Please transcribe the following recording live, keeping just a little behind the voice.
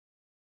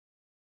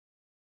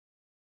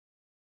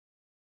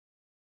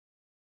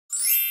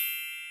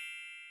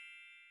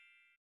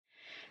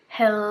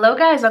Hello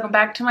guys, welcome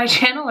back to my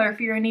channel, or if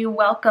you're new,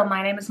 welcome.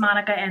 My name is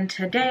Monica and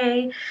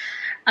today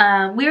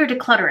we are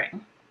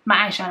decluttering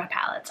my eyeshadow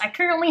palettes. I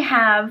currently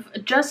have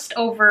just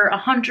over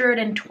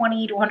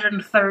 120 to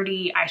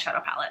 130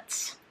 eyeshadow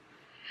palettes.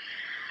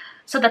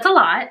 So that's a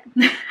lot.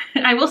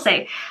 I will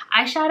say,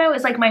 eyeshadow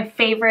is like my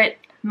favorite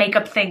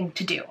makeup thing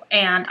to do,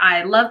 and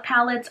I love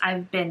palettes.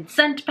 I've been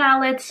sent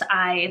palettes,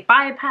 I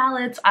buy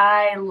palettes,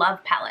 I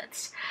love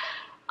palettes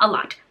a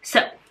lot.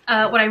 So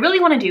what I really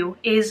want to do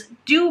is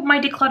do my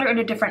declutter in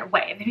a different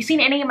way. If you've seen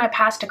any of my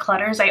past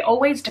declutters, I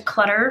always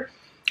declutter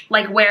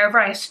like wherever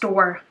I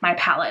store my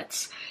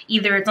palettes.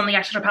 Either it's on the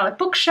eyeshadow palette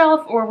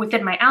bookshelf or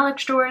within my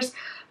Alex drawers.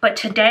 But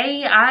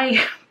today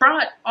I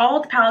brought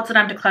all the palettes that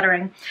I'm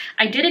decluttering.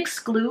 I did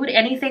exclude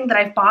anything that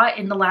I've bought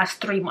in the last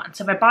 3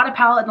 months. If I bought a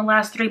palette in the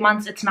last 3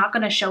 months, it's not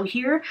going to show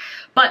here.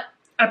 But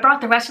I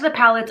brought the rest of the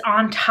palettes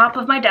on top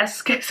of my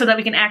desk so that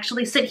we can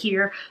actually sit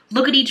here,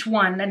 look at each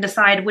one, and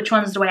decide which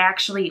ones do I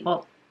actually,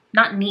 well,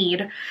 not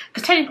need,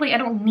 because technically I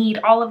don't need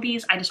all of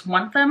these, I just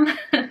want them.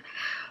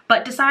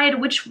 But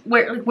decide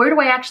where do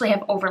I actually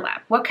have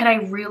overlap? What can I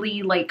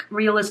really, like,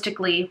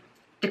 realistically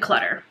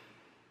declutter?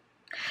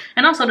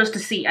 And also just to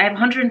see, I have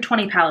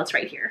 120 palettes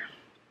right here.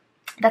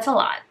 That's a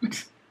lot.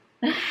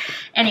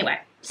 Anyway,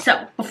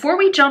 so before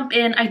we jump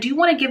in, I do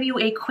want to give you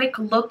a quick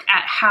look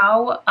at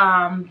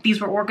how these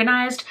were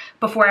organized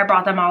before I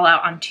brought them all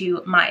out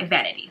onto my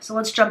vanity. So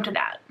let's jump to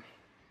that.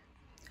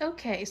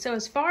 Okay, so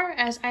as far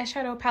as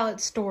eyeshadow palette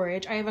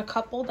storage, I have a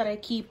couple that I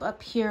keep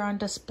up here on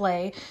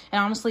display,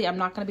 and honestly, I'm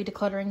not going to be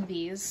decluttering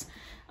these.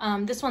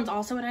 This one's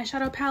also an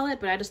eyeshadow palette,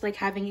 but I just like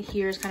having it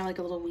here as kind of like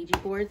a little Ouija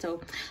board, so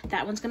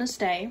that one's going to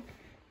stay.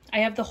 I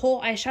have the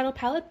whole eyeshadow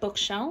palette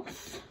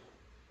bookshelf,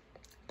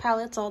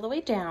 palettes all the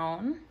way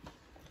down.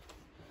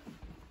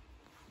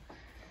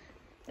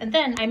 And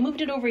then I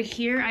moved it over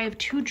here. I have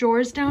 2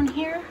 drawers down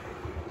here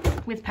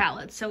with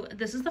palettes. So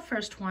this is the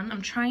first one.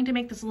 I'm trying to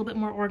make this a little bit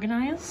more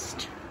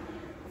organized.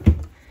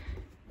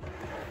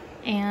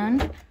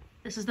 And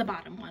this is the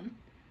bottom one.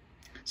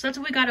 So that's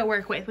what we got to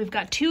work with. We've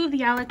got 2 of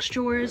the Alex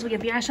drawers. We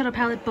have the eyeshadow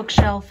palette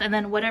bookshelf, and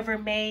then whatever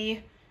I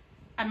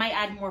might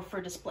add more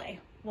for display.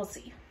 We'll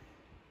see.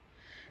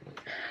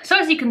 So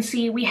as you can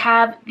see, we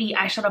have the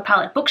eyeshadow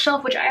palette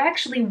bookshelf, which I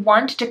actually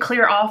want to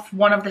clear off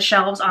one of the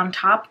shelves on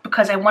top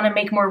because I want to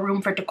make more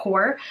room for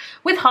decor.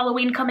 With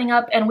Halloween coming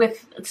up and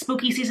with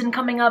spooky season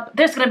coming up,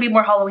 there's going to be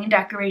more Halloween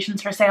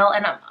decorations for sale,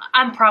 and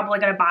I'm probably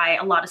going to buy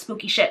a lot of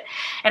spooky shit.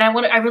 And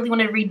I really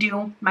want to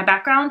redo my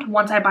background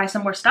once I buy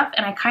some more stuff,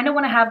 and I kind of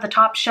want to have the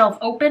top shelf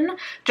open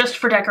just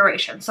for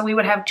decoration. So we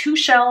would have 2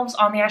 shelves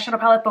on the eyeshadow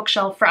palette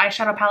bookshelf for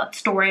eyeshadow palette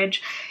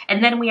storage,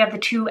 and then we have the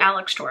 2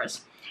 Alex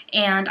drawers.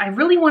 And I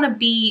really want to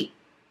be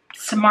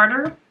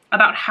smarter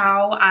about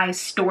how I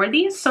store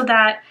these so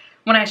that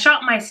when I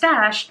shop my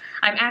stash,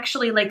 I'm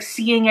actually like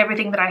seeing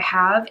everything that I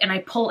have and I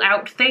pull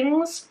out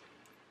things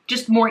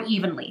just more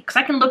evenly. Because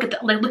I can look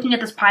at looking at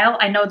this pile,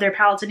 I know there are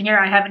palettes in here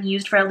I haven't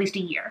used for at least a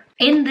year.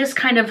 In this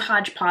kind of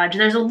hodgepodge,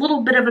 there's a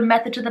little bit of a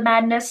method to the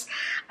madness.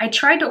 I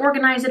tried to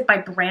organize it by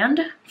brand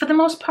for the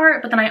most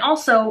part, but then I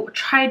also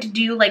tried to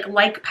do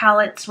like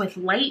palettes with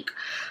like.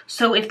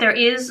 So if there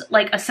is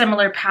like a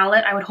similar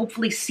palette, I would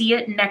hopefully see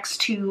it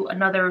next to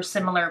another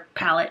similar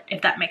palette,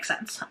 if that makes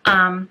sense.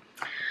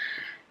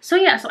 So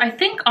yeah, so I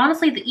think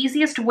honestly the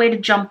easiest way to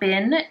jump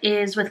in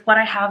is with what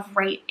I have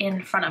right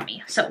in front of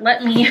me. So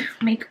let me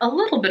make a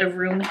little bit of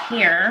room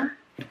here.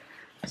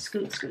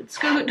 Scoot, scoot,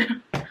 scoot.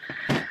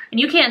 And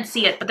you can't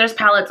see it, but there's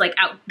palettes like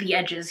out the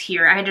edges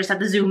here. I just have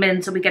to zoom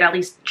in so we could at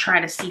least try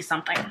to see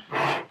something.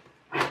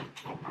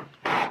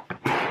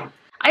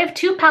 I have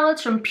 2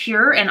 palettes from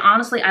Pure, and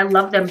honestly, I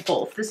love them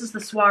both. This is the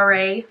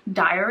Soiree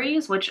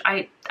Diaries, which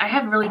I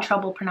have really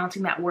trouble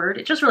pronouncing that word.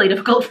 It's just really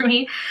difficult for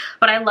me,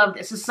 but I love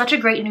this. It's such a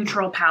great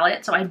neutral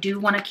palette, so I do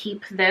want to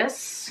keep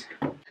this.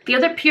 The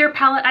other Pure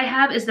palette I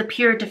have is the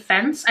Pure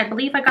Defense. I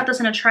believe I got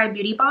this in a Try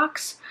Beauty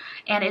box,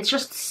 and it's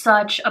just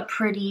such a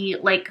pretty,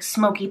 like,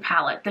 smoky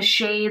palette. The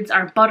shades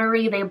are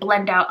buttery, they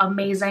blend out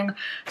amazing,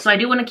 so I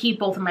do want to keep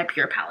both of my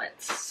Pure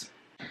palettes.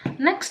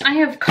 Next, I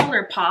have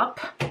ColourPop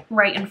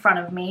right in front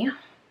of me.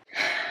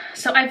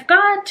 So I've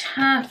got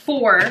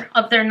 4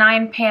 of their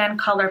 9-pan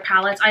color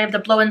palettes. I have the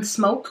Blow and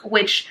Smoke,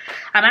 which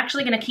I'm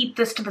actually going to keep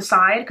this to the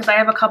side because I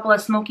have a couple of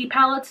smoky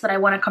palettes that I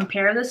want to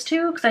compare this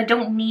to because I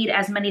don't need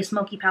as many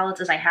smoky palettes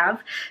as I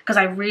have because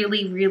I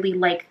really, really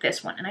like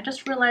this one. And I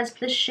just realized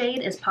this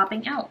shade is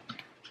popping out.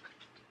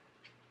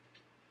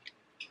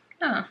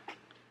 Huh.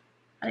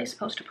 Are they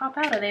supposed to pop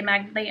out? Are they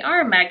they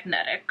are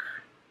magnetic.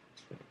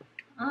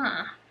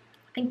 Ah.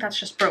 I think that's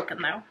just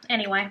broken though.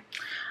 Anyway,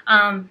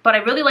 but I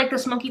really like the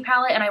smoky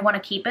palette and I want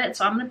to keep it,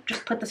 so I'm going to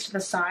just put this to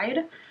the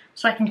side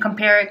so I can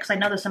compare it because I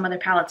know there's some other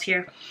palettes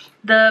here.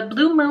 The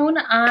Blue Moon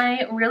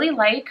I really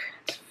like.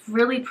 It's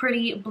really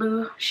pretty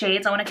blue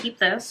shades. I want to keep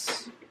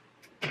this.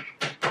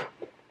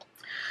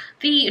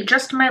 The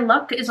Just My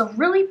Luck is a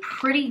really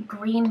pretty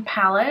green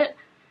palette,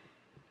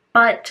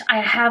 but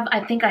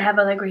I think I have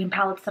other green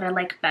palettes that I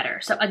like better.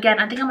 So again,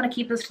 I think I'm going to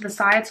keep this to the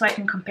side so I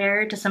can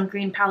compare it to some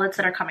green palettes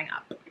that are coming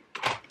up.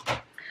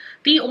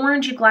 The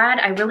Orangey Glad,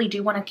 I really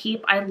do want to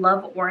keep. I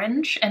love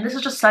orange, and this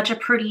is just such a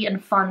pretty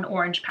and fun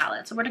orange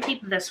palette. So we're going to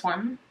keep this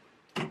one.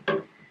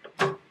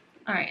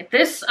 All right,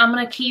 this I'm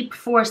going to keep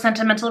for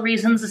sentimental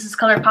reasons. This is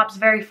ColourPop's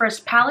very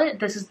first palette.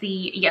 This is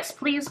the Yes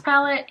Please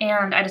palette,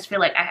 and I just feel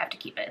like I have to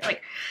keep it.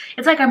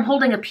 It's like I'm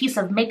holding a piece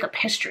of makeup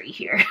history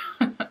here.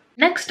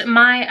 Next,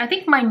 I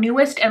think my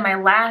newest and my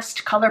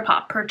last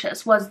ColourPop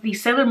purchase was the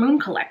Sailor Moon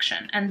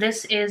collection, and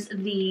this is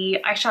the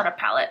eyeshadow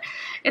palette.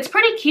 It's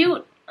pretty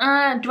cute.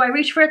 Do I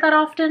reach for it that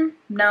often?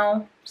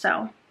 No,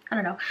 so I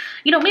don't know.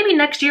 You know, maybe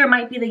next year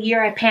might be the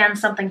year I pan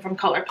something from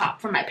ColourPop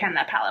for my Pan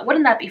That palette.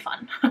 Wouldn't that be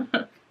fun?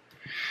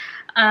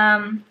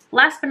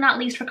 Last but not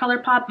least for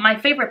ColourPop, my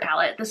favorite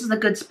palette. This is the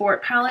Good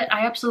Sport palette.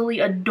 I absolutely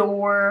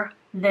adore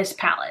this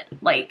palette.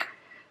 Like,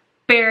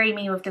 bury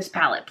me with this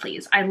palette,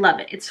 please. I love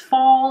it. It's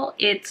fall.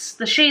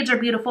 The shades are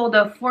beautiful.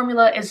 The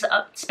formula is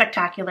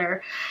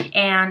spectacular,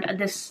 and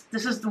this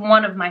is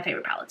one of my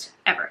favorite palettes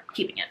ever.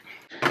 Keeping it.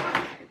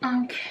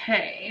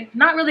 Okay,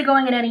 not really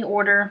going in any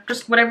order,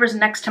 just whatever's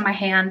next to my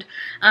hand.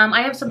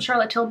 I have some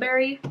Charlotte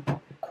Tilbury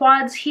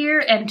quads here,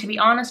 and to be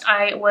honest,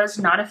 I was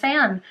not a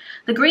fan.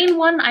 The green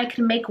one I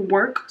can make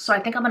work, so I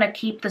think I'm gonna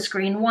keep this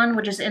green one,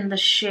 which is in the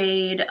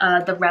shade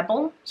the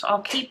Rebel. So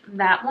I'll keep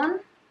that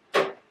one.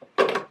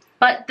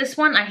 But this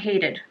one I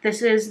hated.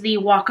 This is the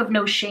Walk of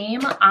No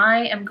Shame.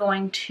 I am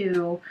going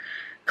to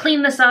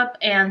clean this up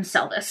and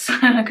sell this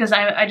because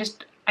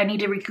I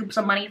need to recoup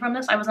some money from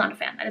this. I was not a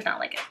fan. I did not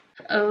like it.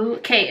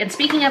 Okay, and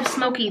speaking of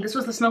smoky, this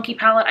was the smoky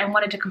palette I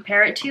wanted to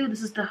compare it to.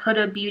 This is the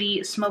Huda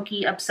Beauty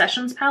Smoky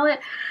Obsessions palette.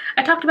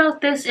 I talked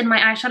about this in my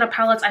eyeshadow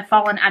palettes I've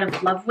fallen out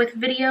of love with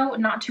video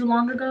not too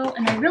long ago,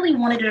 and I really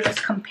wanted to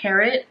just compare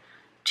it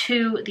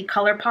to the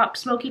ColourPop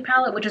Smoky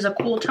palette, which is a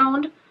cool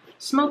toned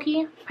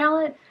smoky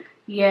palette.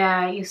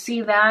 Yeah, you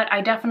see that?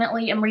 I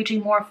definitely am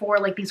reaching more for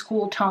like these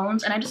cool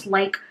tones, and I just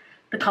like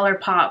the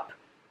ColourPop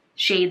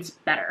shades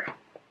better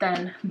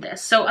than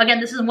this. So again,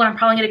 this is one I'm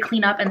probably going to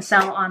clean up and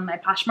sell on my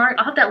Poshmark.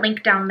 I'll have that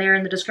link down there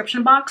in the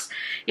description box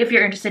if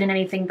you're interested in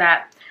anything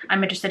that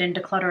I'm interested in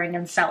decluttering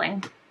and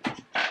selling.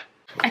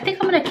 I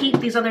think I'm going to keep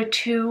these other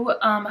two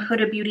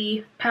Huda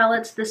Beauty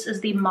palettes. This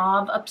is the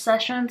Mauve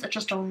Obsessions. It's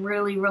just a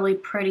really, really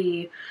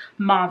pretty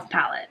mauve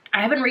palette.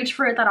 I haven't reached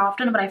for it that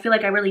often, but I feel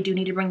like I really do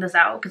need to bring this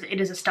out because it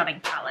is a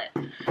stunning palette.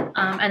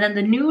 And then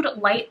the Nude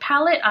Light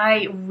palette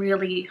I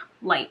really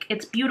like.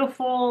 It's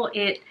beautiful.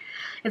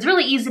 It's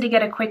really easy to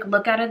get a quick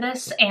look out of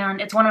this,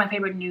 and it's one of my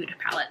favorite nude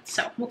palettes.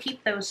 So we'll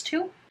keep those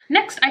two.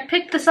 Next, I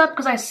picked this up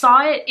because I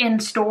saw it in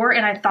store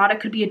and I thought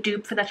it could be a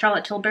dupe for the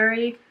Charlotte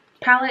Tilbury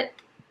palette.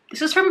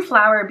 This is from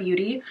Flower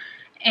Beauty,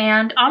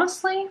 and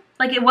honestly,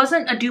 like, it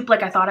wasn't a dupe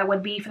like I thought it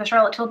would be for the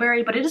Charlotte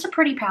Tilbury, but it is a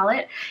pretty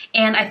palette,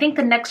 and I think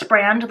the next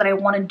brand that I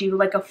want to do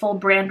like a full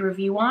brand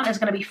review on is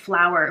going to be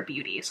Flower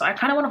Beauty. So I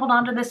kind of want to hold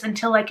on to this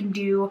until I can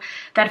do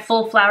that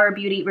full Flower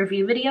Beauty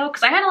review video,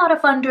 because I had a lot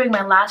of fun doing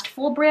my last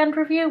full brand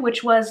review,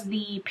 which was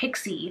the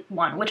Pixie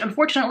one, which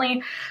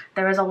unfortunately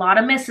there was a lot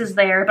of misses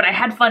there, but I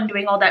had fun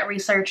doing all that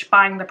research,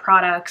 buying the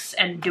products,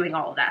 and doing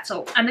all of that.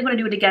 So I'm going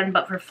to do it again,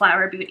 but for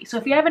Flower Beauty. So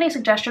if you have any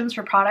suggestions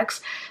for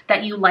products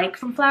that you like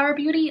from Flower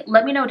Beauty,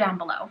 let me know down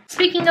below.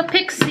 Speaking of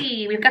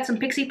Pixie, we've got some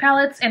Pixie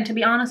palettes, and to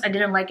be honest, I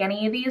didn't like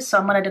any of these, so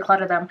I'm going to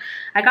declutter them.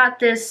 I got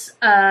this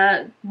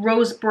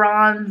Rose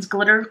Bronze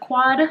Glitter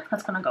Quad.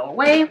 That's going to go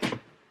away.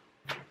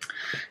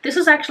 This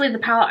is actually the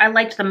palette I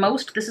liked the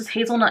most. This is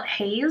Hazelnut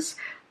Haze,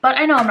 but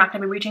I know I'm not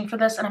going to be reaching for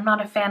this, and I'm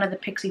not a fan of the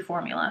Pixie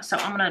formula, so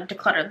I'm going to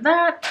declutter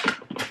that.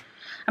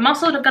 I'm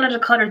also going to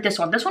declutter this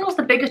one. This one was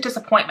the biggest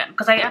disappointment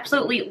because I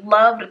absolutely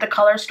loved the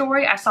color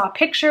story. I saw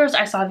pictures,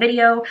 I saw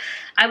video.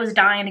 I was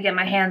dying to get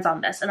my hands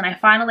on this, and then I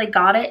finally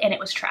got it and it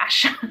was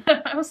trash.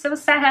 I was so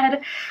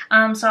sad.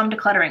 So I'm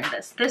decluttering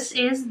this. This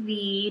is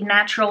the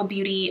Natural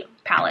Beauty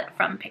palette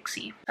from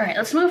Pixie. All right,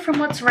 let's move from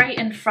what's right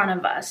in front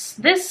of us.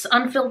 This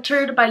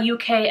Unfiltered by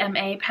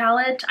UKMA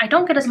palette, I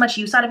don't get as much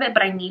use out of it,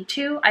 but I need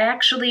to. I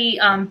actually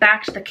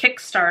backed the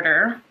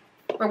Kickstarter,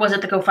 or was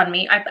it the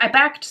GoFundMe? I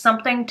backed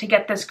something to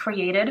get this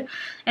created,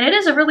 and it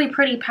is a really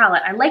pretty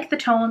palette. I like the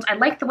tones. I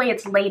like the way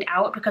it's laid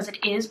out because it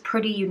is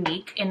pretty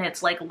unique in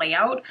its like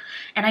layout,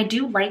 and I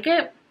do like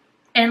it.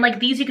 And like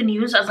these you can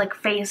use as like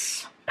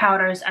face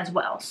powders as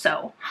well.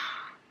 So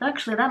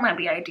actually that might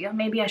be an idea.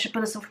 Maybe I should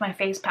put this with my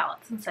face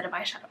palettes instead of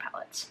eyeshadow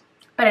palettes.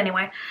 But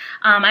anyway,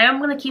 I am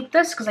going to keep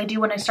this because I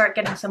do want to start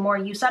getting some more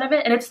use out of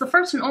it. And it's the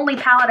first and only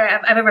palette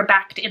I've ever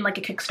backed in like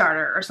a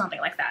Kickstarter or something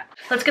like that.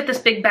 Let's get this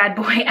big bad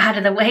boy out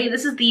of the way.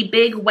 This is the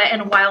Big Wet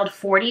n Wild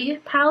 40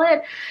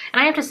 palette.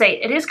 And I have to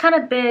say, it is kind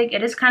of big.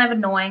 It is kind of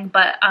annoying,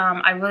 but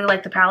I really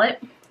like the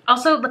palette.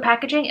 Also, the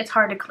packaging, it's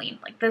hard to clean.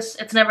 Like this,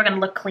 it's never going to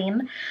look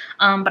clean.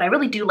 But I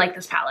really do like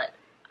this palette.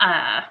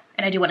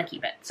 And I do want to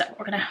keep it. So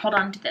we're going to hold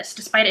on to this,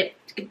 despite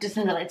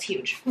it's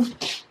huge.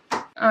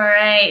 All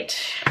right,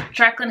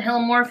 Jaclyn Hill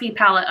Morphe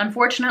palette.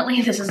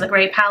 Unfortunately, this is a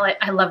great palette.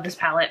 I love this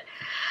palette.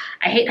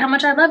 I hate how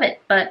much I love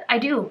it, but I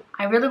do.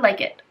 I really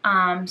like it.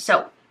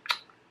 So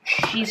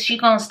she's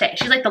gonna stay.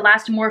 She's like the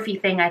last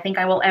Morphe thing I think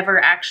I will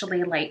ever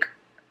actually like,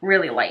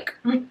 really like.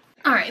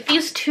 All right,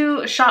 these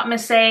two Shop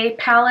Missy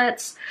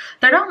palettes,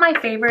 they're not my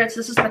favorites.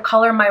 This is the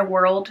Color My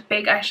World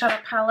Big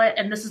Eyeshadow Palette,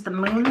 and this is the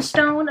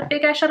Moonstone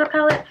Big Eyeshadow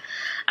Palette.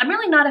 I'm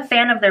really not a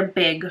fan of their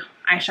big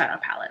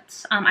eyeshadow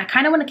palettes. I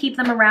kind of want to keep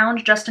them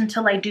around just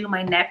until I do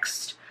my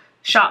next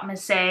Shop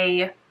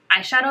Missy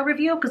eyeshadow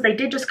review, because they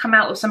did just come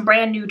out with some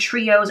brand new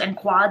trios and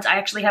quads. I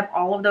actually have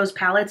all of those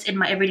palettes in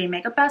my everyday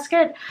makeup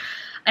basket.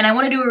 And I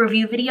want to do a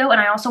review video, and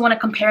I also want to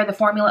compare the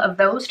formula of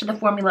those to the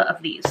formula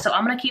of these. So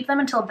I'm going to keep them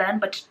until then,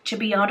 but to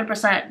be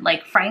 100%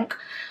 like frank,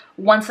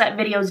 once that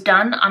video is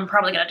done, I'm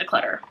probably going to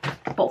declutter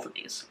both of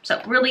these.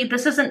 So really,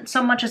 this isn't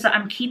so much as that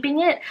I'm keeping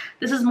it.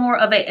 This is more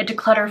of a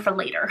declutter for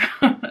later,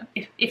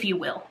 if you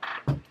will.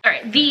 All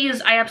right,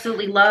 these I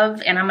absolutely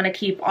love, and I'm going to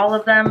keep all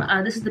of them.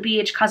 This is the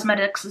BH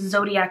Cosmetics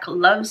Zodiac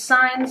Love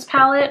Signs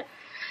palette.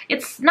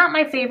 It's not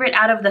my favorite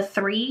out of the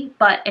three,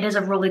 but it is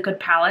a really good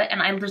palette,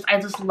 and I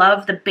just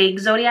love the big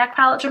Zodiac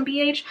palettes from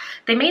BH.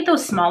 They made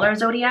those smaller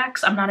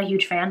Zodiacs. I'm not a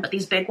huge fan, but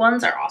these big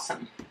ones are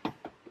awesome.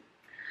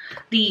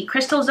 The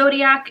Crystal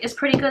Zodiac is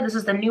pretty good. This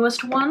is the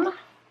newest one.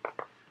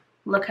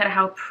 Look at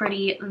how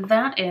pretty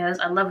that is.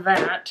 I love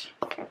that.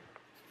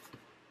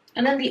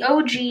 And then the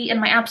OG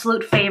and my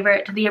absolute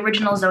favorite, the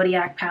original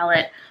Zodiac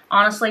palette.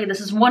 Honestly,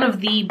 this is one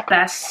of the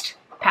best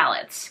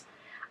palettes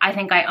I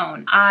think I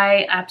own.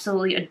 I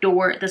absolutely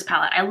adore this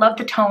palette. I love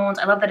the tones.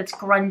 I love that it's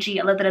grungy.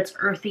 I love that it's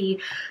earthy.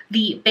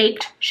 The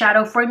baked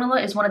shadow formula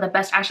is one of the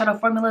best eyeshadow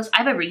formulas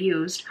I've ever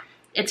used.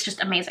 It's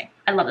just amazing.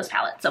 I love this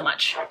palette so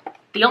much.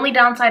 The only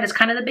downside is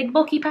kind of the big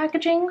bulky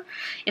packaging.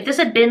 If this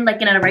had been like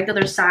in a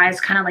regular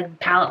size kind of like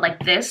palette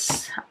like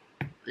this,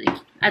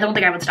 I don't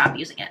think I would stop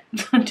using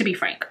it, to be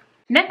frank.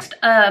 Next,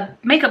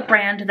 makeup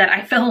brand that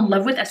I fell in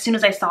love with as soon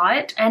as I saw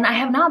it, and I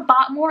have not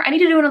bought more. I need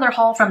to do another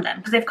haul from them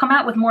because they've come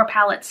out with more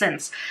palettes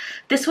since.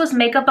 This was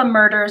Makeup a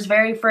Murder's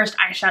very first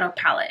eyeshadow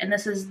palette, and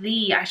this is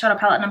the eyeshadow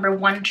palette number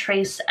 1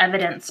 Trace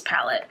Evidence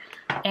palette,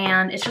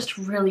 and it's just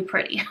really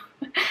pretty.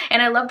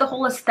 And I love the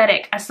whole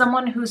aesthetic. As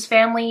someone whose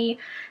family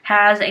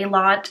has a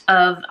lot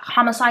of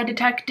homicide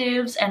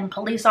detectives and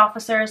police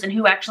officers and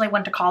who actually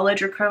went to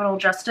college or criminal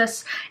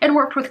justice and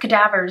worked with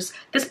cadavers,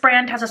 this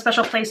brand has a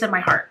special place in my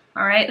heart,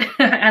 all right?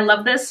 I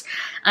love this.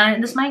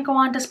 And this might go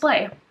on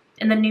display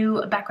in the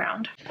new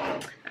background. All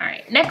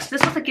right, next,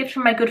 this was a gift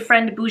from my good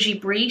friend Bougie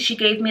Brie. She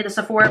gave me the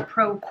Sephora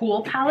Pro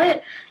Cool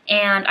palette,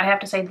 and I have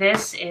to say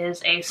this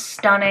is a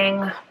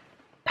stunning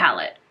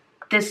palette.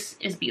 This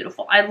is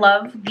beautiful. I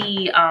love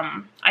the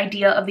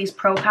idea of these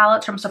pro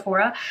palettes from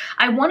Sephora.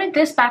 I wanted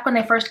this back when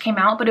they first came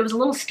out, but it was a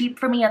little steep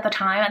for me at the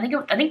time.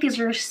 I think these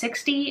are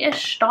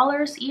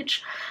 $60-ish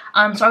each.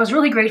 So I was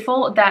really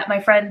grateful that my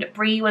friend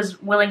Brie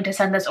was willing to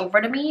send this over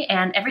to me.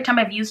 And every time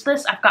I've used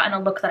this, I've gotten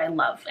a look that I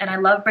love. And I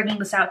love bringing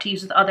this out to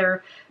use with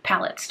other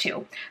palettes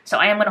too. So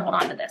I am going to hold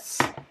on to this.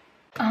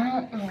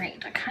 All right,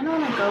 I kind of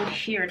want to go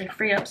here to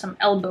free up some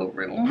elbow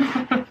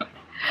room.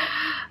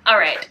 All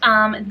right,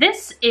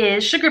 this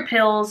is Sugar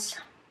Pill's,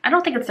 I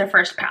don't think it's their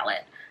first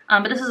palette,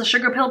 but this is a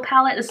Sugar Pill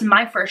palette. This is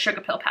my first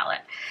Sugar Pill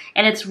palette,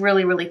 and it's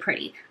really, really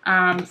pretty.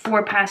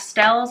 For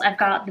pastels, I've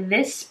got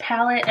this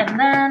palette, and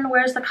then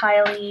where's the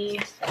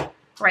Kylie?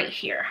 Right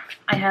here.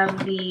 I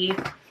have the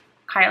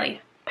Kylie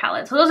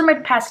palette. So those are my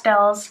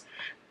pastels.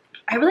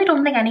 I really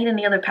don't think I need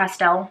any other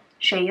pastel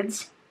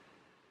shades.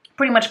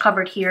 Pretty much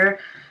covered here.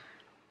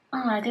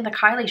 Oh, I think the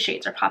Kylie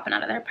shades are popping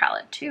out of their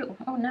palette too.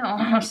 Oh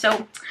no.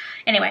 So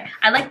anyway,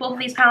 I like both of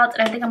these palettes,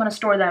 and I think I'm going to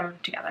store them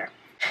together.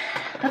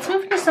 Let's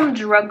move into some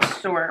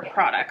drugstore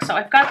products. So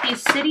I've got these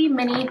City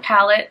Mini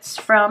palettes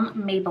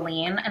from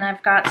Maybelline, and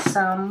I've got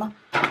some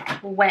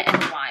Wet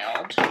n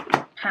Wild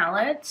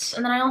palettes,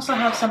 and then I also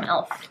have some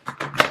e.l.f.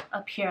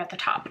 up here at the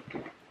top.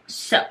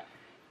 So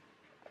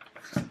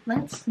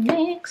let's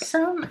make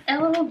some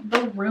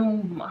elbow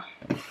room.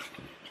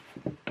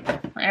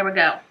 There we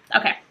go.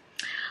 Okay.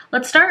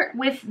 Let's start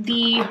with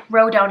the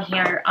row down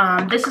here.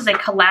 This is a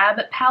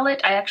collab palette.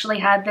 I actually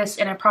had this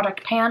in a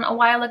product pan a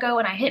while ago,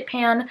 and I hit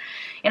pan,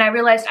 and I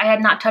realized I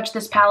had not touched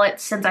this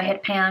palette since I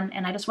hit pan,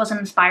 and I just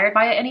wasn't inspired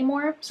by it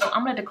anymore. So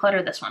I'm going to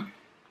declutter this one.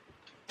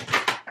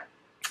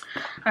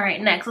 All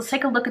right, next, let's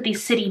take a look at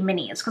these City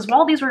Minis, because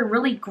while these were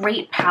really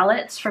great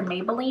palettes from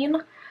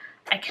Maybelline,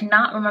 I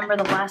cannot remember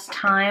the last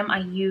time I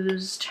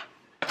used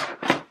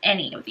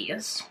any of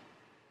these.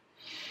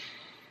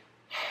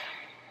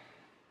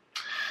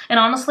 And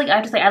honestly, I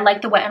have to say, I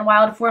like the Wet n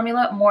Wild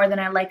formula more than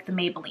I like the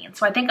Maybelline.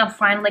 So I think I'm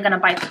finally going to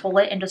bite the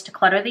bullet and just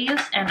declutter these.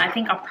 And I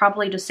think I'll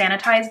probably just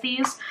sanitize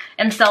these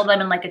and sell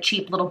them in like a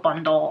cheap little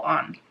bundle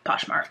on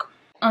Poshmark.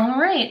 All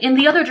right, in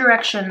the other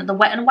direction, the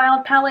Wet n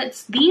Wild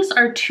palettes, these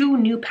are 2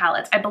 new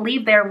palettes. I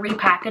believe they're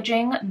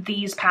repackaging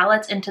these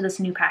palettes into this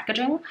new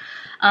packaging.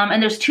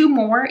 And there's 2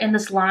 more in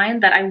this line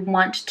that I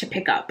want to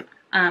pick up.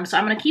 So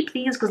I'm going to keep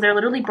these because they're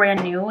literally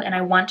brand new and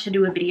I want to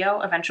do a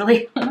video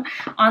eventually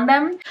on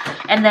them.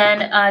 And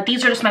then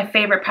these are just my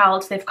favorite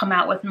palettes they've come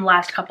out with in the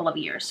last couple of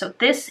years. So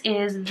this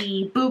is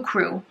the Boo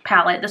Crew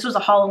palette. This was a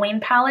Halloween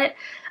palette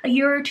a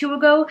year or two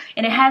ago,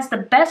 and it has the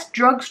best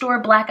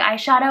drugstore black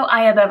eyeshadow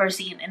I have ever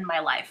seen in my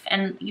life.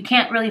 And you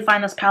can't really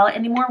find this palette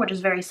anymore, which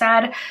is very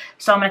sad.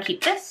 So I'm going to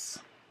keep this.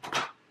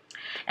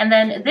 And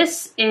then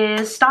this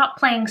is Stop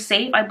Playing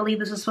Safe. I believe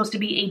this is supposed to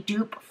be a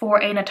dupe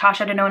for a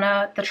Natasha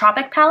Denona The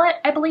Tropic palette,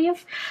 I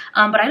believe.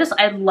 But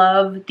I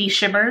love these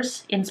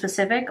shimmers in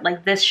specific.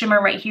 Like this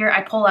shimmer right here,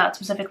 I pull out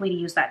specifically to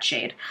use that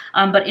shade.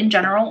 But in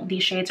general,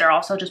 these shades are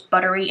also just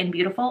buttery and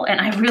beautiful.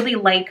 And I really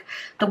like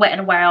the Wet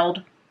n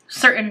Wild,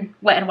 certain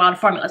Wet n Wild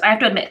formulas. I have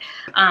to admit,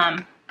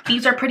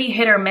 these are pretty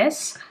hit or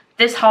miss.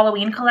 This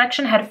Halloween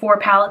collection had 4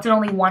 palettes and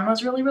only one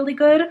was really, really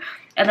good.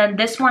 And then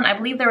this one, I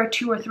believe there were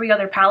 2 or 3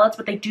 other palettes,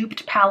 but they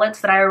duped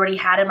palettes that I already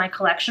had in my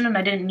collection and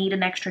I didn't need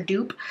an extra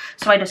dupe,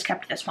 so I just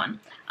kept this one.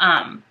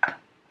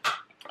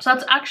 So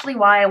that's actually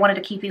why I wanted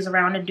to keep these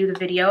around and do the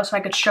video, so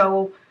I could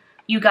show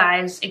you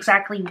guys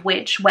exactly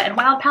which Wet n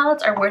Wild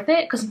palettes are worth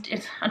it, because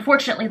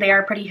unfortunately they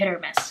are pretty hit or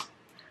miss.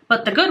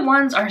 But the good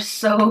ones are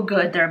so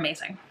good, they're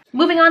amazing.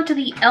 Moving on to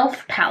the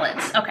e.l.f.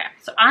 palettes. Okay,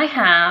 so I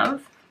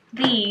have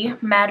the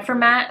Mad for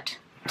Matte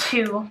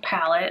 2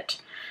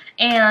 palette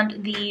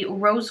and the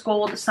Rose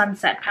Gold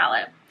Sunset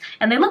palette.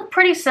 And they look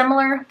pretty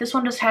similar. This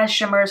one just has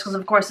shimmers because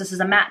of course this is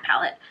a matte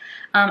palette.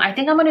 I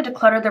think I'm going to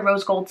declutter the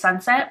Rose Gold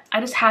Sunset.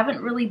 I just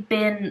haven't really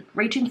been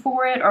reaching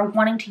for it or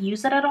wanting to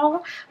use it at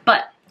all,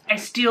 but I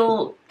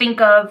still think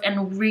of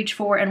and reach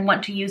for and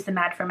want to use the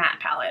Mad for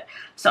Matte palette.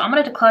 So I'm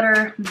going to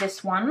declutter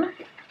this one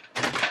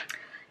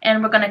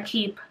and we're going to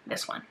keep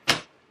this one.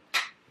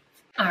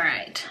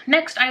 Alright,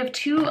 next I have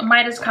 2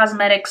 Midas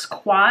Cosmetics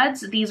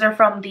quads. These are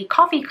from the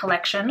Coffee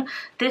collection.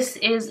 This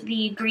is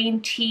the Green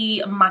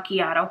Tea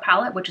Macchiato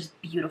palette, which is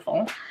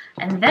beautiful.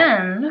 And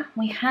then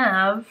we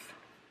have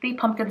the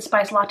Pumpkin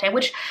Spice Latte,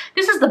 which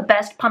this is the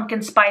best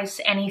pumpkin spice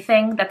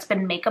anything that's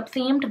been makeup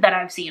themed that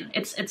I've seen.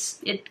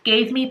 It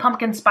gave me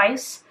pumpkin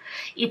spice,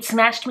 it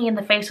smashed me in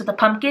the face with a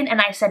pumpkin,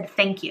 and I said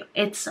thank you.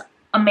 It's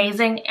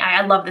amazing.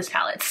 I love this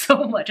palette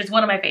so much. It's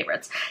one of my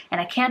favorites. And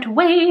I can't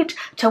wait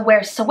to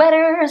wear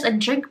sweaters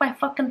and drink my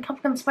fucking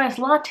pumpkin spice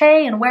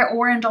latte and wear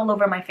orange all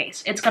over my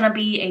face. It's gonna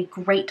be a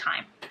great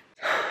time.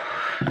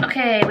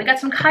 Okay, we got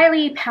some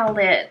Kylie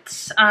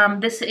palettes.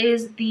 This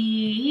is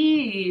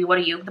the,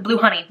 the Blue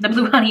Honey. The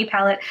Blue Honey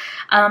palette.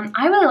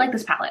 I really like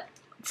this palette.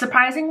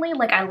 Surprisingly,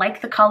 like, I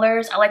like the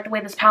colors. I like the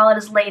way this palette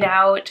is laid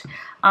out.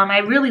 I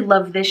really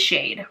love this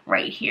shade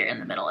right here in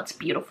the middle. It's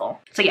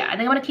beautiful. So yeah, I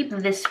think I'm gonna keep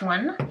this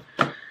one.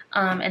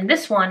 And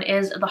this one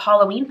is the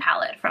Halloween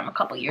palette from a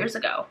couple years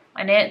ago.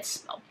 And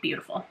it's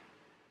beautiful.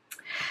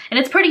 And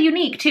it's pretty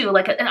unique too.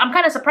 Like, I'm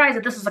kind of surprised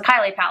that this is a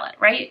Kylie palette,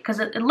 right? Because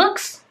it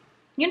looks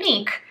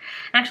unique.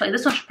 Actually,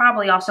 this one should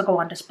probably also go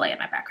on display in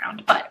my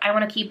background, but I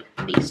want to keep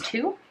these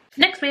 2.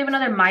 Next, we have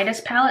another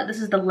Midas palette.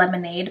 This is the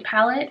Lemonade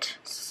palette.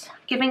 It's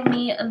giving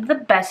me the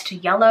best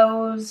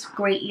yellows,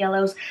 great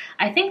yellows.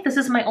 I think this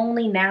is my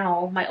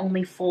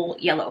only full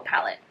yellow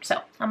palette. So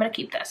I'm going to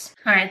keep this.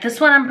 All right, this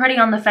one I'm pretty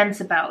on the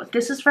fence about.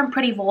 This is from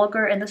Pretty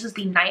Vulgar, and this is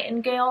the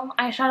Nightingale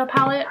eyeshadow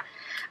palette.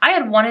 I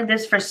had wanted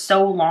this for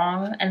so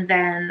long, and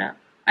then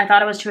I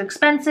thought it was too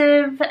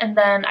expensive, and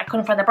then I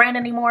couldn't find the brand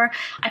anymore.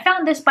 I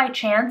found this by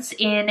chance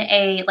in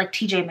a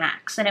TJ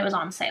Maxx, and it was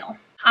on sale.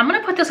 I'm going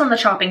to put this on the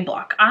chopping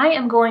block. I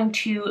am going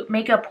to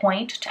make a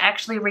point to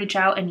actually reach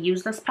out and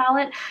use this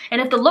palette, and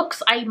if the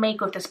looks I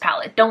make with this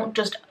palette don't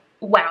just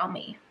wow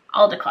me,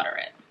 I'll declutter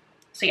it.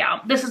 So yeah,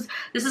 this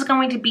is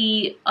going to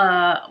be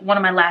one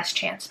of my last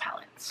chance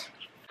palettes.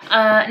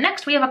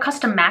 Next, we have a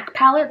custom MAC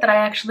palette that I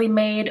actually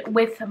made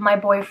with my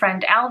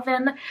boyfriend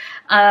Alvin.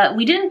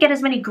 We didn't get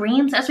as many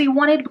greens as we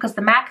wanted because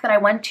the MAC that I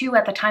went to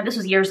at the time, this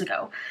was years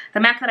ago, the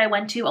MAC that I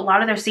went to, a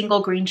lot of their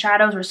single green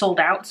shadows were sold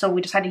out, so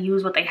we just had to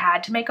use what they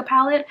had to make a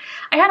palette.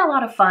 I had a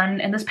lot of fun,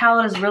 and this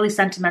palette is really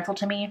sentimental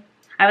to me.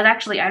 I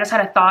just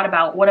had a thought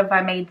about what if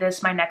I made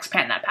this my next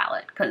Pan That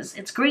palette, because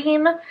it's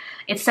green,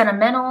 it's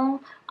sentimental,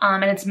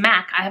 and it's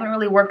MAC. I haven't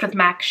really worked with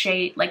MAC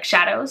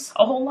shadows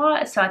a whole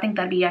lot, so I think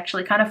that'd be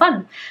actually kind of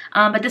fun.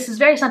 But this is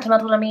very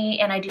sentimental to me,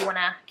 and I do want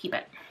to keep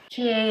it.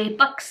 Okay,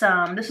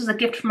 Buxom. This is a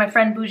gift from my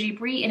friend Bougie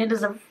Brie, and it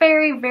is a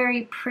very,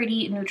 very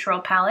pretty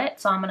neutral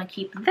palette, so I'm going to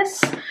keep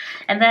this.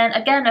 And then,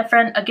 again,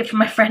 a gift from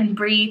my friend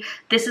Brie.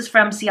 This is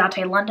from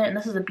Ciate London, and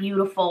this is a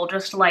beautiful,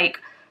 just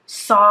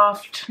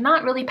soft,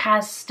 not really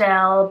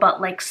pastel,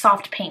 but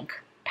soft pink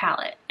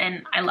palette,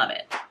 and I love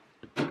it.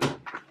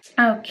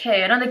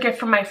 Okay, another gift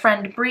from my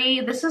friend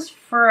Brie. This is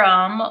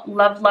from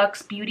Love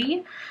Luxe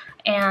Beauty,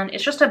 and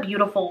it's just a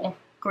beautiful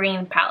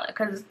green palette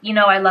because you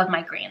know I love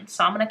my greens,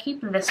 so I'm gonna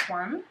keep this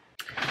one.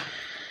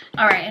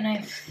 All right, and I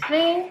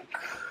think,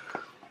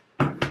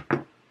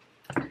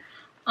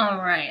 all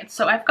right,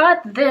 so I've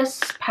got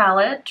this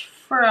palette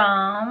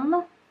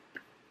from,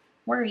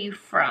 where are you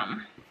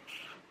from?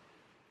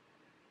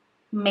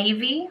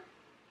 Mavie,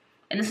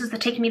 and this is the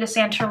Take Me to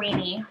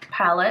Santorini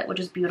palette, which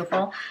is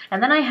beautiful.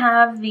 And then I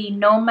have the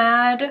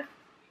Nomad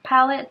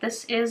palette.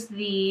 This is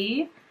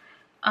the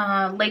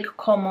Lake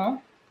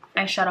Como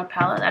eyeshadow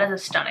palette. That is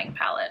a stunning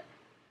palette.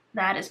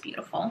 That is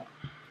beautiful.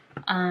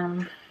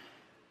 And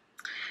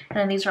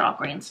then these are all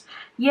greens.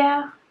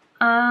 Yeah,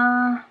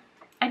 I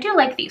do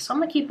like these, so I'm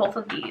gonna keep both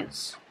of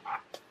these.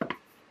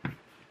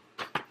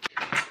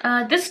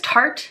 This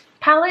Tarte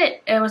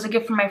palette, it was a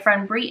gift from my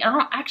friend Brie.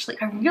 I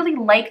really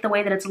like the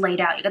way that it's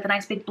laid out. You got the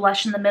nice big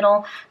blush in the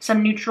middle,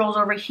 some neutrals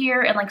over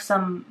here, and like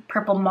some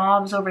purple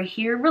mauves over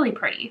here. Really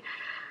pretty.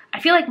 I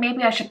feel like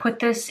maybe I should put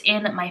this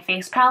in my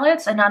face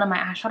palettes and not in my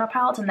eyeshadow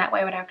palettes, and that way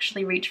I would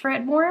actually reach for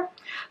it more.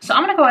 So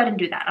I'm gonna go ahead and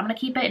do that. I'm gonna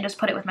keep it and just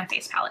put it with my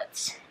face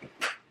palettes.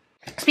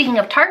 Speaking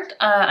of Tarte,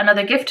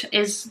 another gift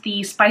is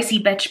the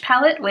Spicy Bitch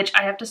palette, which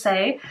I have to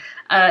say,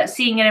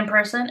 seeing it in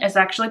person is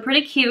actually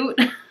pretty cute.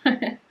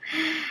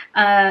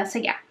 So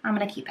yeah, I'm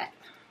gonna keep it.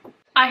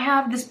 I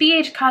have this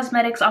BH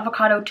Cosmetics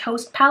Avocado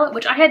Toast palette,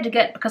 which I had to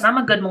get because I'm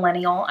a good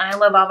millennial and I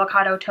love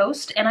avocado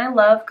toast and I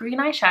love green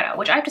eyeshadow,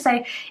 which I have to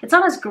say, it's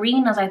not as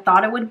green as I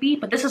thought it would be,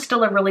 but this is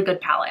still a really good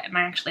palette and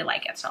I actually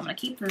like it. So I'm gonna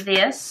keep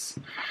this.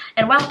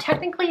 And while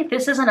technically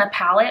this isn't a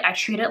palette, I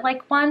treat it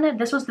like one.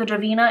 This was the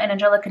Davina and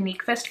Angelica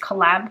Nyqvist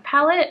collab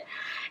palette,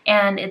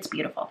 and it's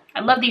beautiful.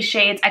 I love these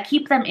shades. I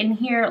keep them in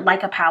here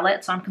like a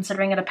palette, so I'm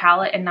considering it a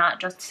palette and not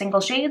just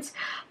single shades,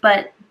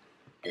 but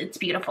it's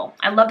beautiful.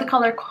 I love the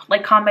color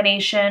like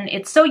combination.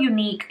 It's so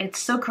unique. It's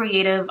so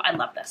creative. I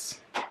love this.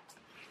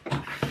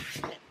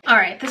 All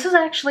right, this is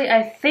actually,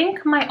 I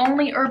think, my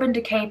only Urban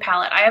Decay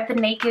palette. I have the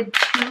Naked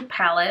 2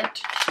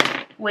 palette,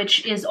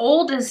 which is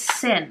old as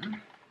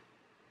sin.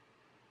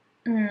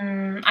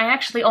 I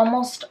actually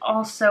almost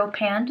also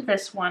panned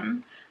this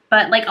one,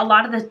 but like a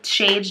lot of the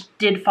shades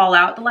did fall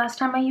out the last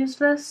time I used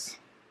this.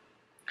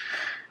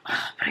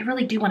 Oh, but I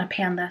really do want to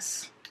pan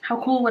this.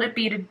 How cool would it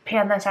be to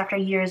pan this after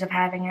years of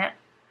having it?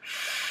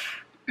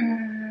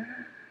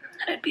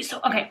 It'd be so,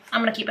 okay,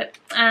 I'm gonna keep it.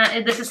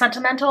 This is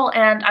sentimental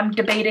and I'm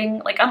debating,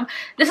 like,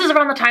 this is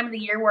around the time of the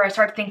year where I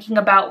start thinking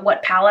about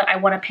what palette I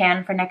want to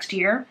pan for next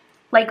year.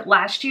 Like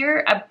last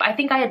year, I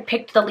think I had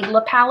picked the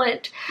Lila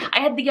palette. I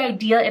had the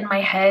idea in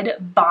my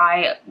head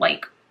by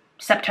like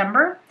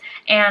September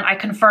and I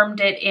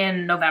confirmed it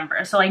in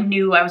November. So I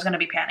knew I was gonna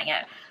be panning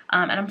it.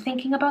 And I'm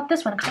thinking about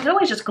this one because I could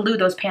always just glue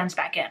those pans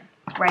back in,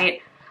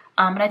 right?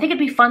 And I think it'd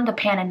be fun to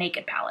pan a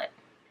Naked palette.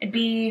 It'd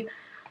be,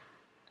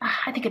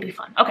 I think it'd be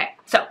fun. Okay,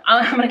 so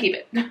I'm gonna keep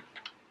it.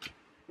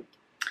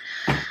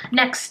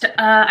 Next,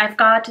 I've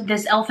got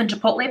this Elf and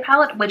Chipotle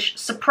palette, which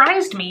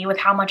surprised me with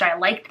how much I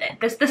liked it.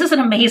 This is an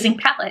amazing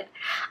palette.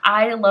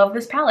 I love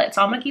this palette,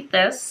 so I'm gonna keep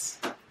this.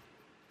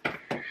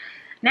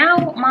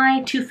 Now,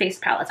 my Too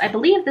Faced palettes. I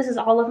believe this is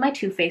all of my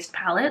Too Faced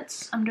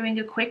palettes. I'm doing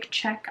a quick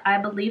check, I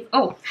believe.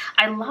 Oh,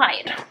 I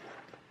lied.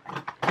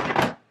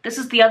 This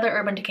is the other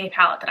Urban Decay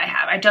palette that I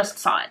have. I just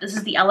saw it. This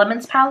is the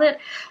Elements palette.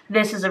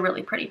 This is a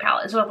really pretty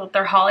palette. This was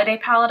their holiday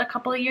palette a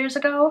couple of years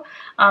ago,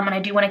 and I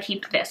do want to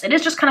keep this. It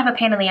is just kind of a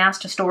pain in the ass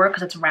to store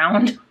because it's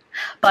round,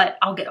 but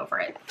I'll get over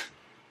it.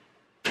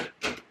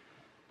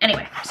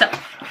 Anyway, so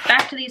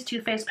back to these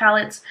Too Faced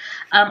palettes.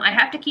 I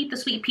have to keep the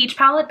Sweet Peach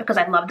palette because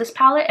I love this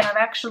palette, and I've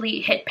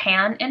actually hit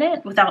pan in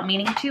it without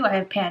meaning to. I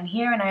have pan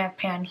here and I have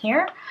pan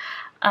here.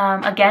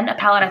 Again, a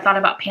palette I thought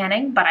about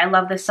panning, but I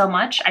love this so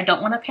much, I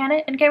don't want to pan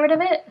it and get rid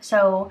of it.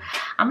 So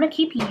I'm going to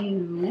keep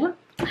you.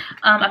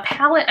 A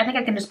palette I think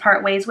I can just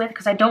part ways with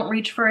because I don't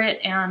reach for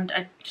it and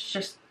I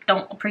just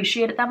don't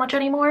appreciate it that much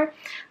anymore.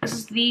 This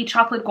is the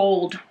Chocolate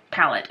Gold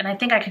palette, and I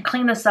think I can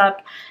clean this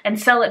up and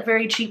sell it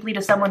very cheaply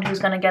to someone who's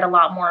going to get a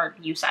lot more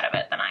use out of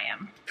it than I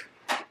am.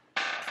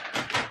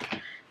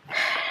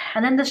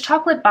 And then this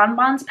Chocolate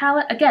Bonbons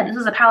palette. Again, this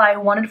is a palette I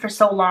wanted for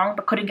so long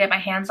but couldn't get my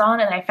hands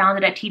on, and I found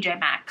it at TJ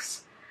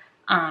Maxx.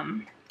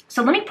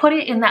 So let me put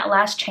it in that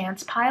last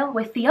chance pile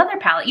with the other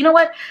palette. You know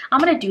what?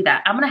 I'm going to do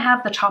that. I'm going to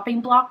have the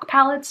chopping block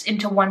palettes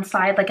into one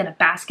side, like in a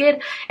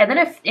basket. And then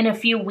if in a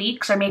few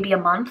weeks or maybe a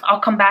month, I'll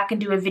come back and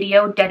do a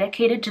video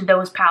dedicated to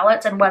those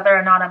palettes and whether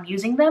or not I'm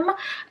using them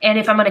and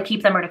if I'm going to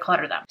keep them or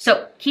declutter them.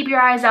 So keep your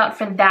eyes out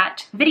for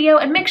that video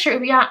and make sure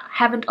if you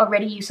haven't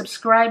already, you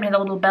subscribe and hit the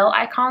little bell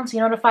icon so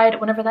you're notified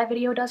whenever that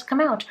video does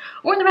come out,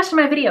 or in the rest of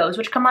my videos,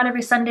 which come out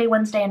every Sunday,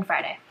 Wednesday, and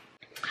Friday.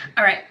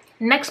 All right.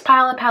 Next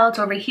pile of palettes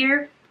over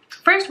here.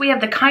 First, we have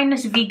the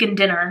Kindness Vegan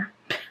Dinner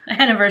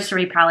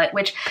Anniversary palette,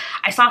 which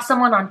I saw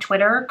someone on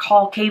Twitter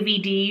call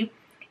KVD.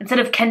 Instead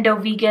of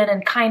Kendo Vegan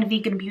and Kind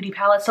Vegan Beauty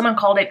palette, someone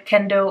called it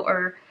Kendo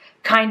or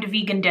Kind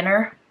Vegan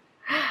Dinner.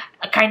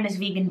 A Kindness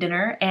Vegan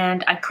Dinner,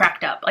 and I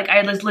cracked up. Like,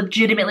 I was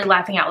legitimately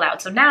laughing out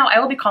loud. So now I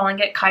will be calling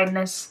it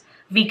Kindness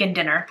Vegan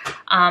Dinner.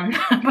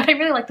 But I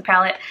really like the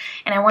palette,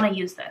 and I want to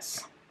use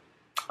this.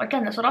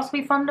 Again, this would also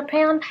be fun to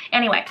pan.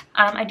 Anyway,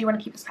 I do want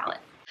to keep this palette.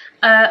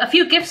 A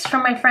few gifts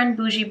from my friend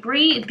Bougie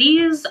Brie.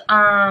 These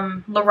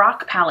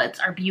Lorac palettes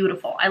are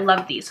beautiful. I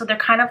love these. So they're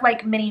kind of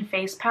like mini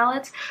face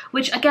palettes,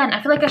 which again,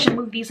 I feel like I should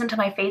move these into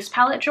my face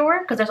palette drawer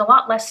because there's a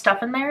lot less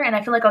stuff in there and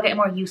I feel like I'll get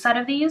more use out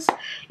of these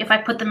if I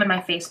put them in my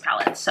face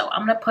palettes. So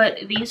I'm going to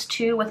put these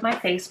two with my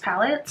face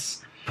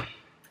palettes.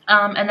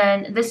 And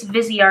then this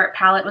Viseart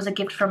palette was a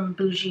gift from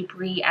Bougie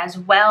Brie as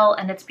well,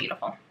 and it's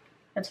beautiful.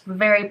 It's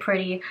very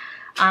pretty.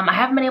 I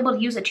haven't been able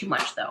to use it too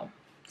much though,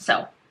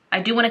 so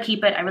I do want to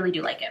keep it. I really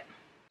do like it.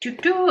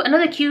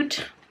 Another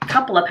cute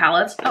couple of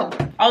palettes. Oh,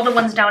 all the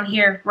ones down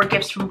here were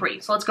gifts from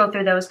Brie, so let's go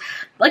through those.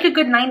 Like a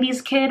good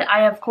 90s kid,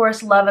 I of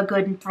course love a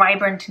good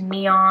vibrant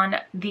neon.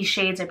 These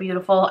shades are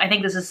beautiful. I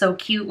think this is so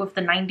cute with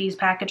the 90s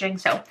packaging,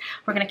 so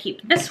we're gonna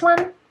keep this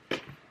one.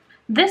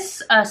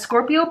 This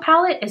Scorpio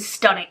palette is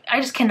stunning.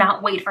 I just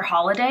cannot wait for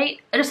holiday.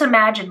 I just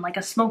imagine like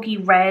a smoky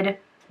red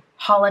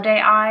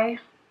holiday eye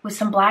with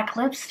some black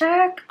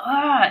lipstick.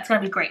 Ah, it's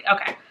gonna be great.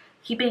 Okay.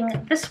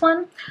 Keeping this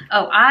one.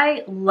 Oh,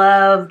 I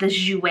love the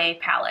Jouer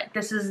palette.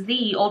 This is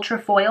the Ultra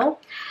Foil.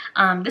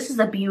 This is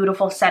a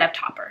beautiful set of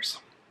toppers.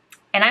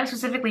 And I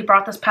specifically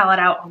brought this palette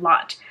out a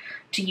lot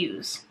to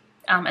use.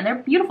 And they're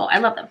beautiful. I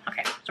love them.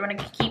 Okay, so we're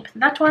gonna keep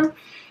that one.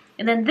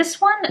 And then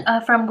this one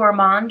from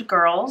Gourmand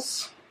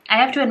Girls. I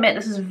have to admit,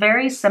 this is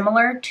very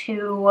similar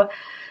to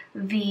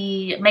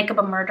the Makeup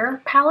a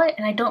Murder palette,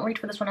 and I don't reach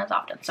for this one as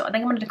often. So I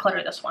think I'm gonna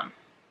declutter this one.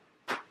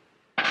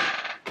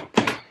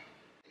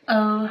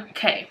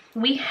 Okay,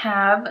 we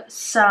have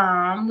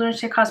some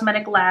Lunatic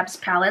Cosmetic Labs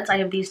palettes. I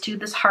have these two.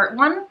 This heart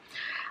one,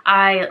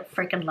 I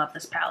freaking love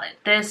this palette.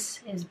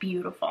 This is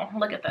beautiful.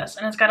 Look at this.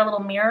 And it's got a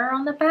little mirror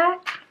on the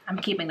back. I'm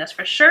keeping this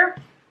for sure.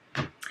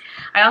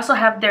 I also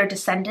have their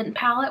Descendant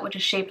palette, which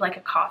is shaped like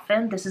a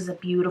coffin. This is a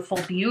beautiful,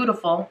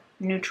 beautiful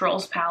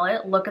neutrals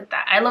palette. Look at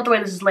that. I love the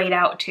way this is laid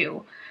out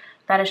too.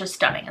 That is just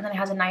stunning. And then it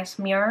has a nice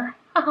mirror.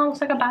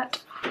 Looks like a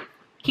bat.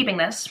 Keeping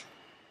this.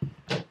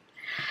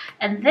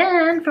 And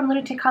then from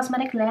Lunatic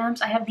Cosmetic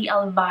Labs, I have the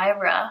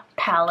Elvira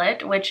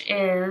palette, which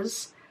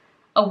is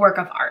a work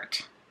of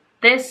art.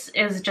 This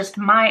is just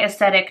my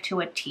aesthetic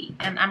to a T,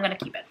 and I'm gonna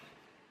keep it.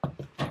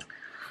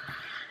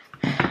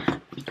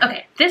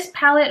 Okay, this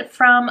palette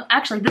from,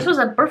 actually, this was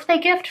a birthday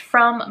gift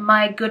from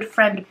my good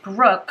friend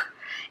Brooke,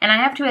 and I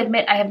have to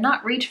admit, I have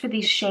not reached for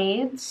these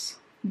shades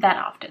that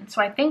often.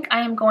 So I think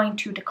I am going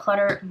to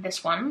declutter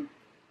this one.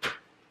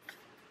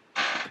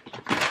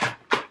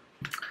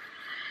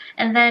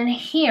 And then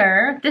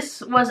here,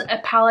 this was a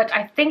palette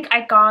I think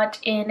I got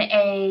in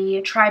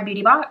a Try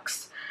Beauty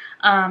box,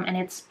 and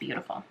it's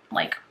beautiful.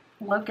 Like,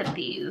 look at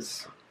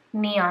these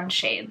neon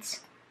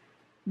shades.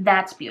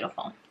 That's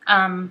beautiful.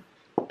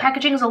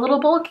 Packaging is a little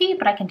bulky,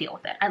 but I can deal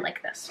with it. I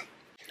like this.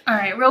 All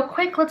right, real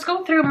quick, let's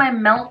go through my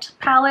Melt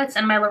palettes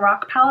and my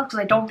Lorac palettes, because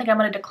I don't think I'm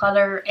going to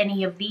declutter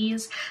any of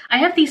these. I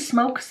have the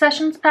Smoke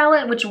Sessions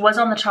palette, which was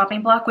on the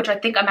chopping block, which I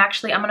think I'm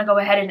going to go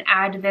ahead and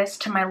add this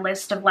to my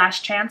list of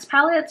Last Chance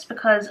palettes,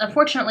 because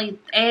unfortunately,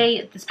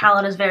 this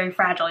palette is very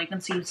fragile. You can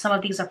see some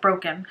of these are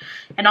broken,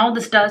 and all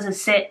this does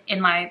is sit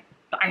in my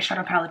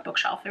eyeshadow palette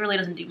bookshelf. It really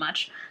doesn't do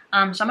much. So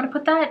I'm going to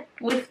put that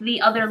with the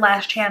other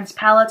Last Chance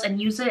palettes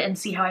and use it and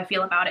see how I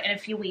feel about it in a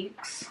few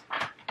weeks.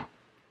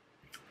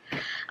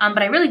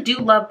 But I really do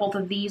love both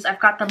of these. I've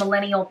got the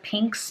Millennial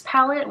Pinks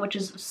palette, which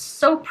is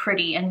so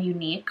pretty and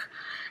unique.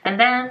 And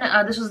then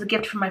this was the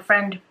gift from my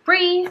friend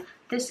Brie.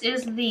 This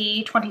is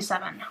the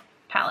 27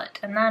 palette,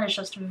 and that is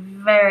just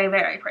very,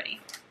 very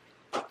pretty.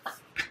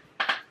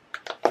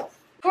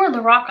 For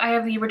Lorac, I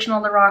have the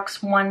original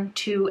Loracs 1,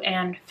 2,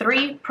 and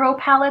 3 Pro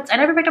palettes. I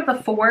never picked up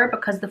the 4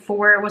 because the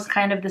 4 was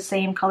kind of the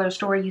same color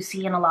story you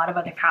see in a lot of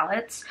other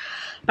palettes.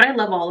 But I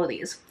love all of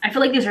these. I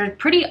feel like these are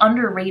pretty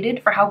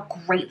underrated for how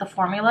great the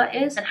formula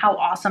is and how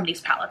awesome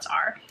these palettes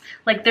are.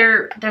 Like,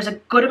 there's a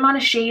good amount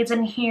of shades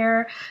in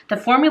here. The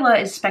formula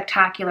is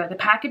spectacular. The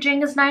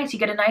packaging is nice. You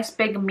get a nice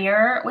big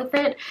mirror with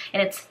it,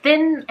 and it's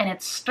thin and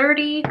it's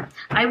sturdy.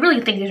 I really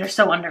think these are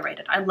so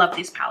underrated. I love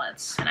these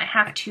palettes, and I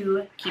have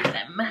to keep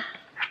them.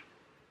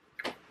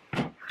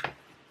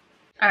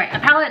 All right, a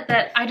palette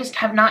that I just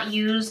have not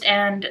used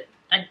and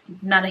I'm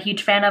not a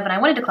huge fan of and I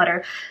want to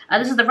declutter.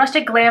 This is the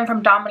Rustic Glam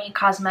from Dominique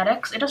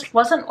Cosmetics. It just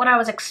wasn't what I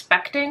was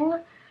expecting,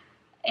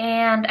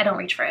 and I don't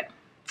reach for it.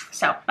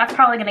 So that's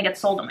probably going to get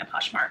sold on my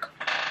Poshmark.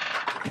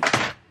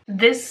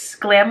 This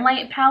Glam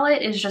Light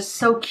palette is just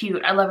so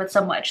cute. I love it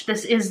so much.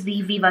 This is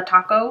the Viva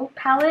Taco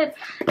palette,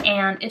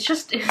 and it's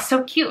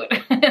so cute.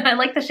 I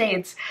like the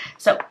shades.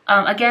 So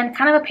again,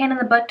 kind of a pain in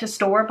the butt to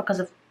store because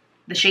of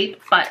the shape,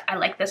 but I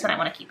like this and I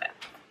want to keep it.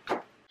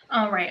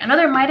 Alright,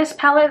 another Midas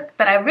palette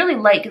that I really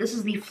like. This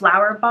is the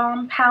Flower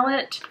Bomb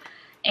palette,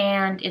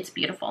 and it's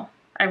beautiful.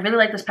 I really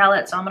like this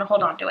palette, so I'm going to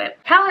hold on to it.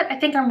 Palette I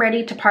think I'm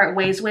ready to part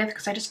ways with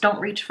because I just don't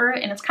reach for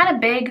it, and it's kind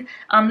of big.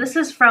 This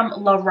is from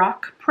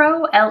Lorac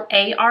Pro,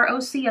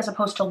 L-A-R-O-C, as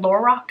opposed to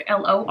Lorac,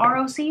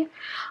 L-O-R-O-C.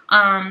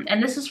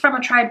 And this is from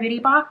a Try Beauty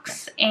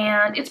box,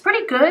 and it's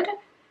pretty good.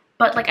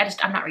 But like,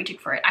 I'm not reaching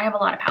for it. I have a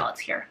lot of palettes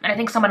here, and I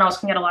think someone else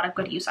can get a lot of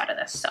good use out of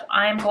this. So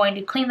I'm going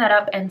to clean that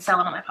up and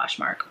sell it on my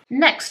Poshmark.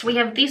 Next, we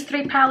have these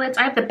 3 palettes.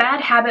 I have the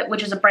Bad Habit,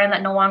 which is a brand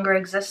that no longer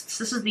exists.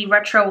 This is the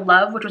Retro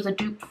Love, which was a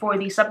dupe for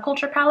the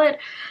Subculture palette.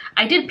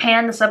 I did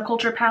pan the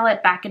Subculture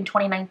palette back in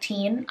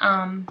 2019,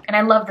 and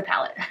I love the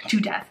palette to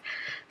death.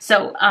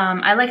 So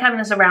I like having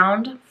this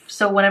around.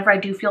 So whenever I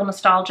do feel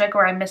nostalgic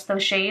or I miss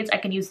those shades, I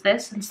can use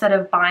this instead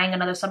of buying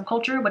another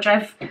Subculture, which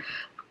I've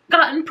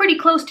gotten pretty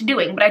close to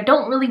doing, but I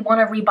don't really want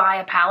to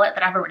rebuy a palette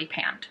that I've already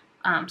panned.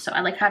 So I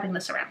like having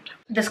this around.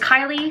 This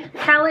Kylie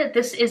palette,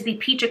 this is the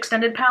Peach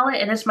Extended palette,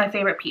 and this is my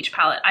favorite peach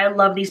palette. I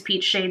love these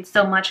peach shades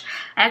so much.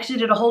 I actually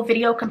did a whole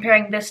video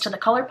comparing this to the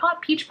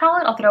ColourPop peach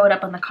palette. I'll throw it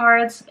up on the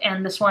cards,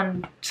 and this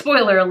one,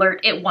 spoiler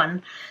alert, it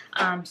won.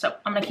 So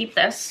I'm gonna keep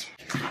this.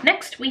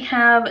 Next, we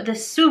have the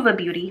Suva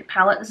Beauty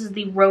palette. This is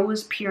the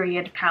Rose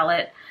Period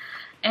palette.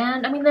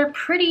 And I mean, they're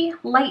pretty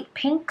light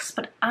pinks,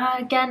 but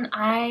again,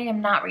 I am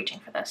not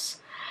reaching for this.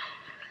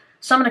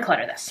 So I'm gonna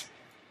clutter this.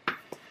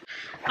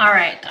 All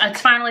right,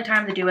 it's finally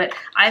time to do it.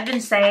 I've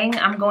been saying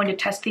I'm going to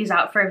test these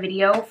out for a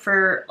video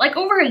for like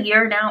over a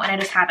year now, and I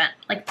just haven't.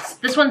 Like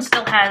this one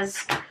still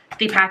has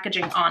the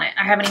packaging on it.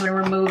 I haven't even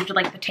removed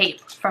like the tape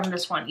from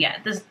this one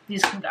yet.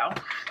 These can go.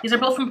 These are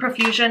both from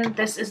Profusion.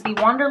 This is the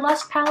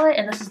Wanderlust palette,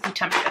 and this is the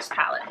Temptress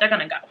palette. They're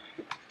gonna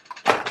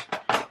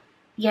go.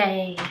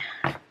 Yay.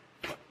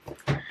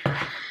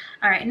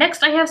 All right,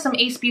 next I have some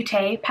Ace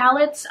Beauté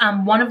palettes.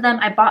 One of them,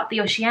 I bought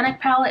the Oceanic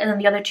palette, and then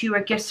the other two are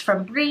gifts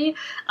from Brie.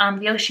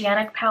 The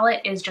Oceanic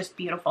palette is just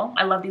beautiful.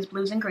 I love these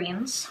blues and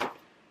greens.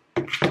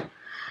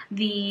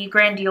 The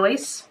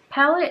Grandiose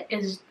palette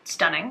is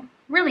stunning,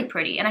 really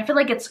pretty. And I feel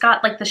like it's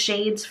got like the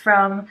shades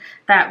from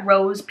that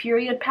Rose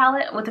Period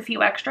palette with a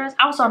few extras.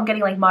 Also, I'm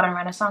getting like Modern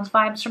Renaissance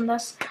vibes from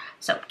this.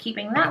 So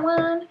keeping that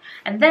one.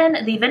 And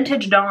then the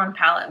Vintage Dawn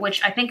palette,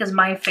 which I think is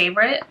my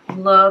favorite.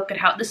 Look at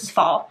how, this is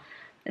fall.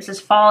 This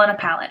is fall in a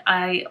palette.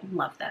 I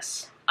love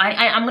this.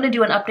 I'm going to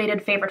do an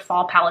updated favorite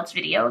fall palettes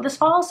video this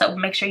fall, so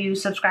make sure you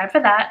subscribe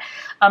for that.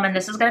 And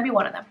this is going to be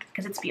one of them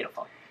because it's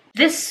beautiful.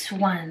 This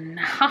one,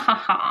 ha ha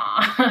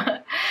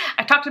ha.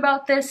 I talked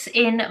about this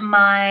in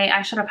my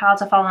eyeshadow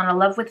palettes I've fallen in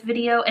love with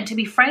video, and to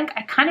be frank,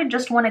 I kind of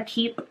just want to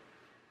keep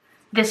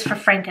this for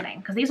frankening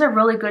because these are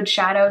really good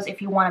shadows if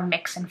you want to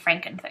mix and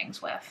franken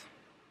things with.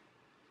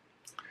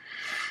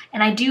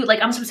 And I do,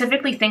 like, I'm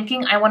specifically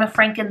thinking I want to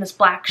franken this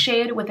black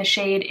shade with a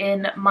shade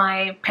in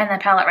my pen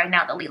and palette right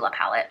now, the Lila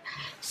palette.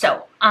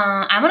 So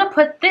I'm going to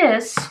put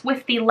this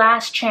with the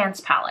Last Chance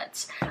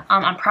palettes.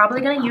 I'm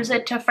probably going to use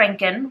it to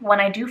franken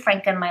when I do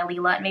franken my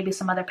Lila and maybe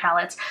some other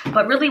palettes.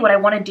 But really what I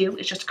want to do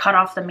is just cut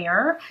off the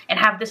mirror and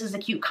have this as a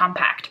cute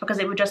compact because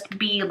it would just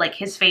be like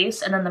his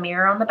face and then the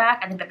mirror on the back.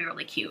 I think that'd be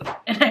really cute.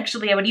 And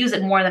actually I would use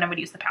it more than I would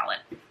use the palette.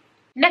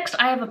 Next,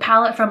 I have a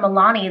palette from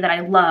Milani that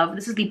I love.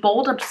 This is the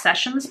Bold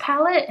Obsessions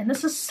palette, and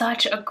this is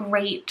such a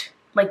great,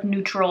 like,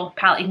 neutral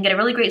palette. You can get a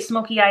really great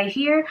smoky eye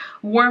here,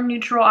 warm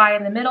neutral eye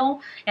in the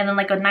middle, and then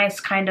like a nice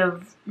kind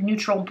of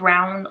neutral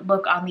brown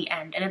look on the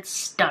end, and it's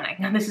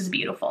stunning. This is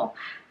beautiful.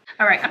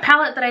 All right, a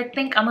palette that I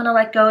think I'm gonna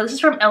let go. This is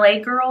from LA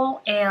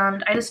Girl,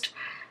 and I just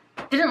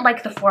didn't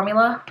like the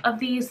formula of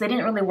these. They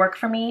didn't really work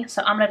for me,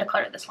 so I'm gonna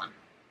declutter this one.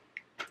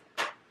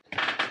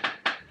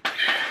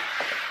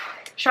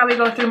 Shall we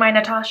go through my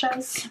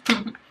Natashas?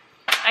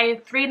 I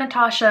have 3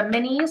 Natasha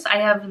minis. I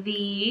have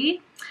the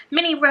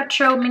Mini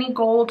Retro, Mini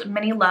Gold,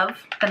 Mini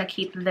Love. I'm gonna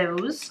keep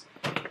those.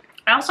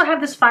 I also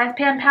have this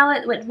 5-pan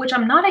palette, which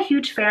I'm not a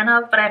huge fan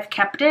of, but I've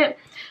kept it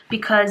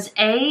because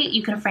A,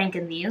 you can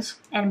franken these,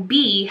 and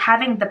B,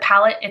 having the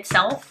palette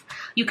itself,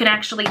 you can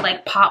actually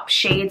like pop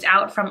shades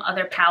out from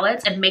other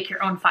palettes and make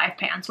your own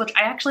 5-pans, which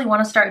I actually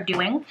want to start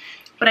doing.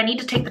 But I need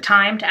to take the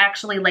time to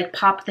actually like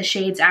pop the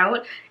shades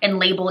out and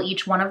label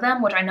each one of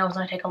them, which I know is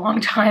going to take a long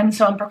time,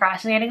 so I'm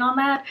procrastinating on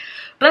that.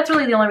 But that's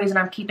really the only reason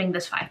I'm keeping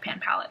this 5-pan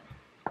palette.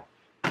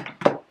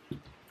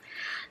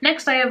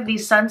 Next, I have the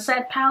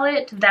Sunset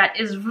palette that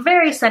is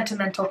very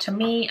sentimental to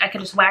me. I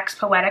could just wax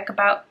poetic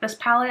about this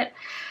palette.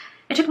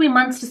 It took me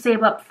months to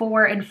save up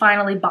for and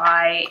finally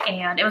buy,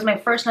 and it was my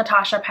first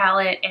Natasha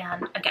palette,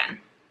 and again,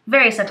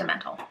 very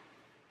sentimental.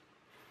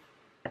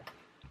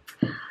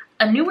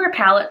 A newer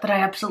palette that I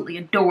absolutely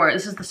adore.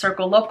 This is the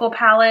Circle Local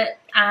palette.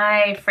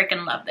 I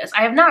freaking love this.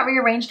 I have not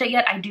rearranged it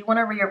yet. I do want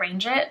to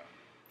rearrange it,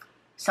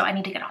 so I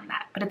need to get on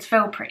that, but it's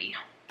so pretty.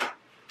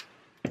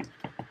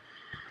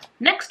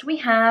 Next, we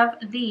have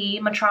the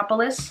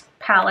Metropolis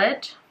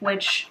palette,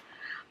 which,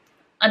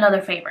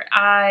 another favorite.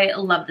 I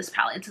love this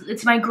palette.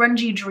 It's my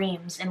grungy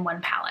dreams in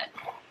one palette.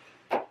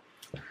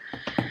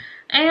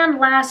 And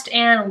last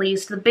and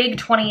least, the big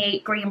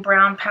 28 Green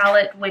Brown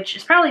palette, which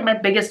is probably my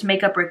biggest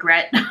makeup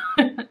regret.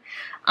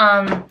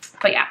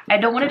 But yeah, I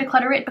don't want to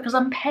declutter it because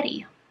I'm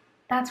petty.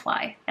 That's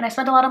why. And I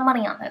spent a lot of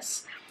money on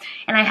this.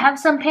 And I have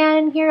some pan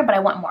in here, but I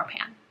want more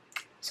pan.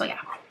 So yeah.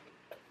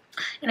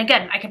 And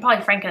again, I could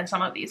probably franken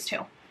some of these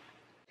too.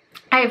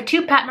 I have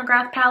 2 Pat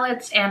McGrath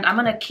palettes, and I'm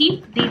going to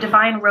keep the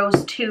Divine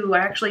Rose 2. I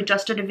actually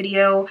just did a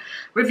video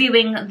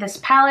reviewing this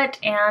palette,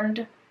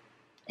 and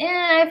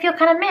I feel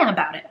kind of meh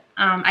about it.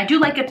 I do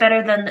like it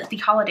better than the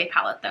Holiday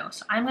palette though,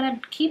 so I'm going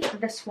to keep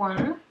this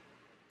one,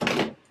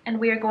 and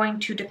we are going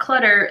to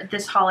declutter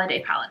this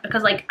Holiday palette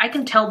because like I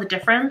can tell the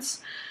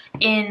difference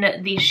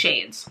in these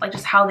shades, like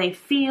just how they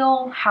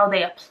feel, how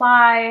they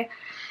apply.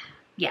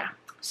 Yeah,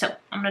 so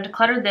I'm going to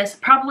declutter this.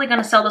 Probably going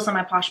to sell this on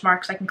my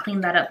Poshmark so I can clean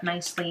that up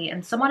nicely,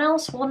 and someone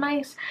else will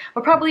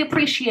probably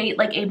appreciate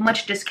like a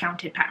much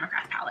discounted Pat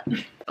McGrath palette.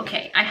 palette.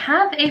 Okay, I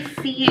have a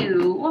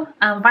few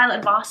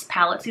Violet Voss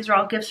palettes. These are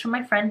all gifts from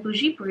my friend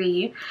Bougie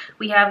Brie.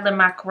 We have the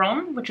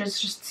Macron, which is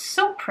just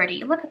so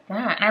pretty. Look at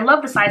that. And I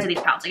love the size of these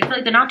palettes. Like, I feel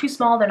like they're not too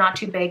small, they're not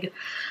too big.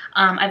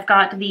 I've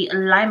got the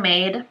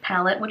Limeade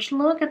palette, which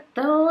look at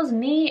those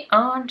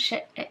neon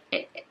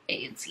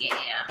shades.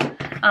 Yeah.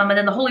 And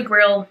then the Holy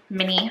Grail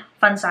mini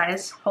fun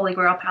size Holy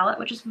Grail palette,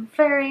 which is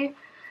very,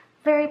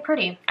 very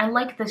pretty. I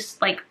like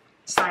this like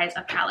size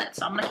of palette,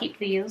 so I'm gonna keep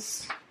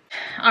these.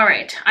 All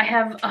right, I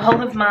have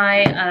all of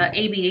my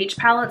ABH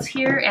palettes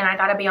here, and I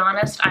gotta be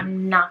honest,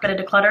 I'm not gonna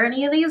declutter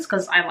any of these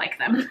because I like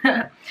them.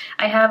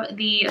 I have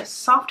the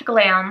Soft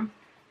Glam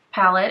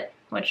palette,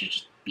 which is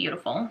just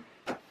beautiful.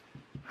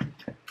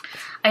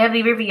 I have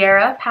the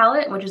Riviera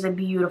palette, which is a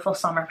beautiful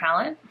summer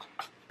palette.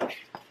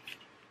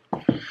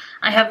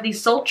 I have the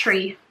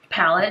Sultry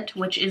palette,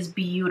 which is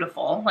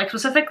beautiful. Like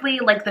specifically,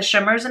 like the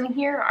shimmers in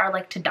here are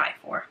like to die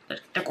for.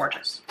 They're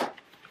gorgeous.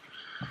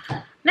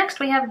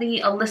 Next, we have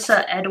the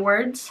Alyssa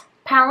Edwards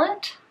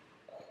palette.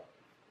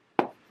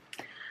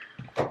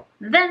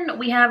 Then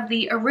we have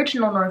the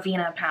original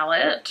Norvina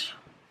palette.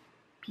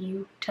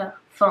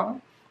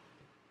 Beautiful.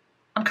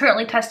 I'm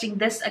currently testing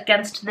this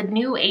against the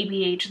new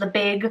ABH, the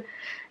big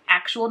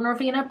actual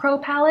Norvina Pro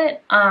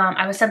palette.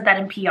 I was sent that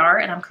in PR,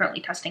 and I'm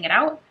currently testing it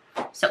out.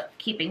 So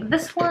keeping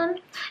this one.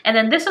 And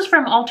then this is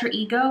from Alter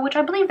Ego, which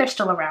I believe they're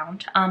still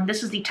around.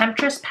 This is the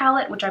Temptress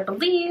palette, which I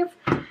believe,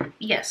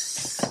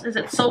 yes, is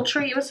it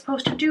Sultry it was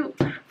supposed to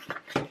dupe?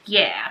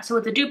 Yeah, so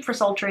it's a dupe for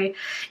Sultry.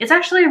 It's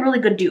actually a really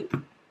good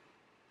dupe.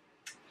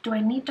 Do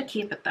I need to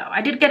keep it though?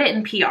 I did get it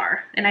in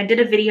PR, and I did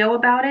a video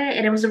about it,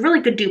 and it was a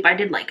really good dupe. I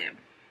did like it.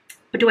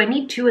 But do I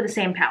need two of the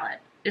same palette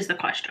is the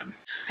question.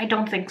 I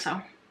don't think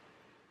so.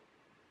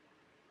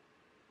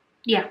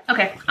 Yeah,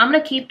 okay. I'm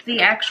gonna keep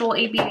the actual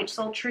ABH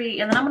Sultry,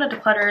 and then I'm gonna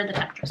declutter the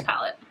Temptress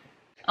palette.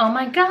 Oh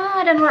my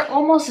god, and we're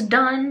almost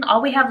done.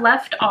 All we have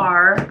left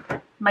are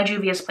my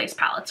Juvia's Place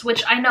palettes,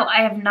 which I know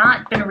I have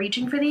not been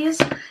reaching for these,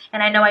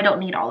 and I know I don't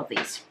need all of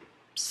these.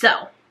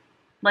 So,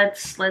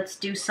 let's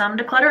do some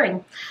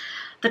decluttering.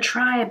 The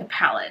Tribe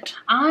palette.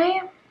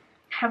 I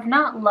have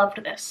not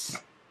loved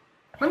this.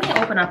 Let me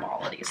open up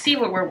all of these, see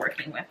what we're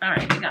working with. All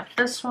right, we got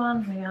this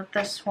one, we got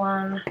this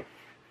one.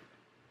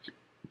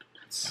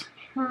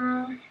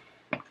 Ooh,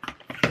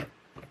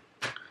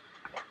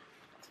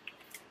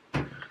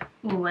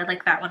 I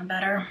like that one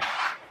better.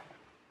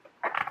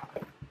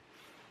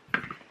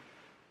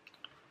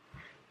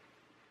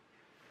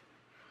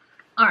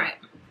 All right,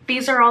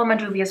 these are all my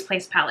Juvia's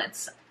Place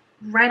palettes.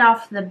 Right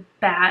off the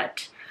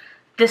bat,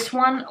 this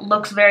one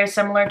looks very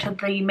similar to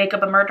the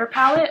Makeup a Murder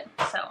palette,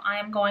 so I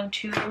am going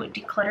to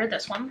declutter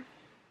this one.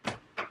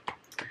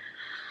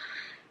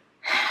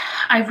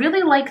 I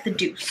really like the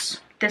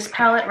Deuce. This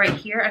palette right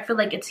here, I feel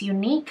like it's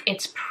unique,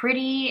 it's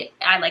pretty,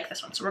 I like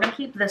this one, so we're gonna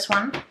keep this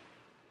one.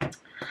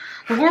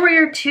 The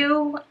Warrior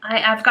 2,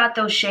 I've got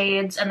those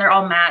shades and they're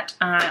all matte.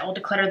 I'll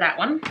declutter that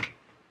one.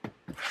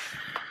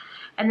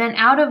 And then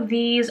out of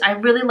these, I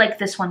really like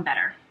this one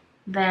better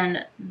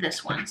than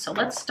this one. So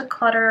let's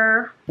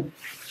declutter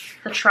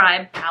the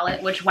Tribe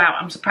palette, which, wow,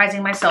 I'm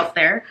surprising myself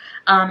there.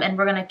 And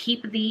we're gonna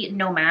keep the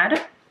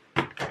Nomad.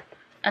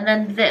 And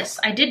then this,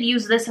 I did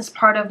use this as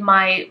part of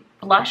my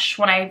blush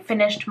when I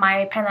finished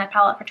my Pen That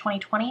palette for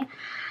 2020.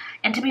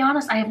 And to be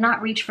honest, I have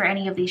not reached for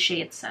any of these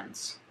shades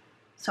since.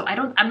 So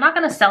I'm not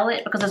gonna sell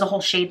it because there's a whole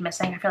shade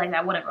missing. I feel like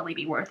that wouldn't really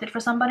be worth it for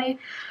somebody,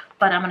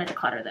 but I'm gonna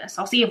declutter this.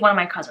 I'll see if one of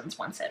my cousins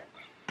wants it.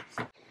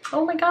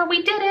 Oh my god,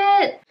 we did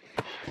it!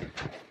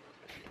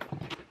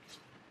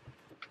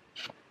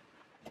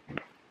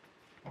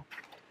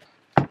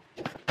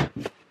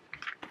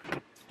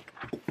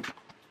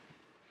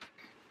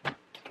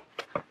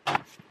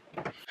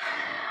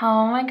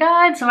 Oh my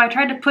god, so I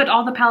tried to put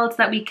all the palettes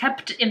that we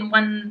kept in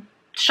one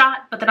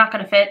shot, but they're not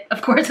gonna fit.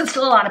 Of course, it's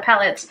still a lot of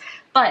palettes,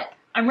 but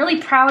I'm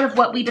really proud of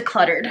what we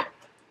decluttered.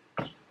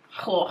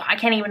 Oh, I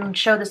can't even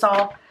show this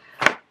all.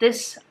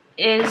 This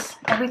is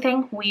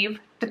everything we've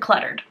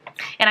decluttered.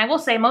 And I will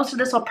say most of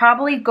this will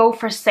probably go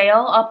for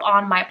sale up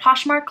on my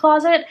Poshmark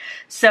closet.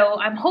 So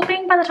I'm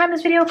hoping by the time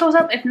this video goes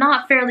up, if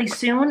not fairly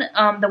soon,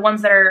 the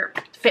ones that are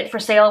fit for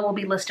sale will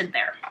be listed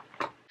there.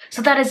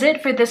 So that is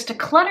it for this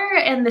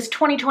declutter and this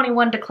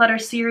 2021 declutter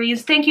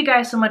series. Thank you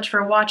guys so much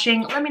for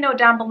watching. Let me know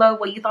down below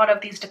what you thought of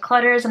these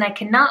declutters, and I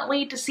cannot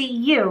wait to see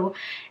you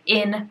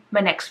in my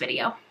next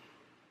video.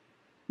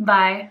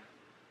 Bye.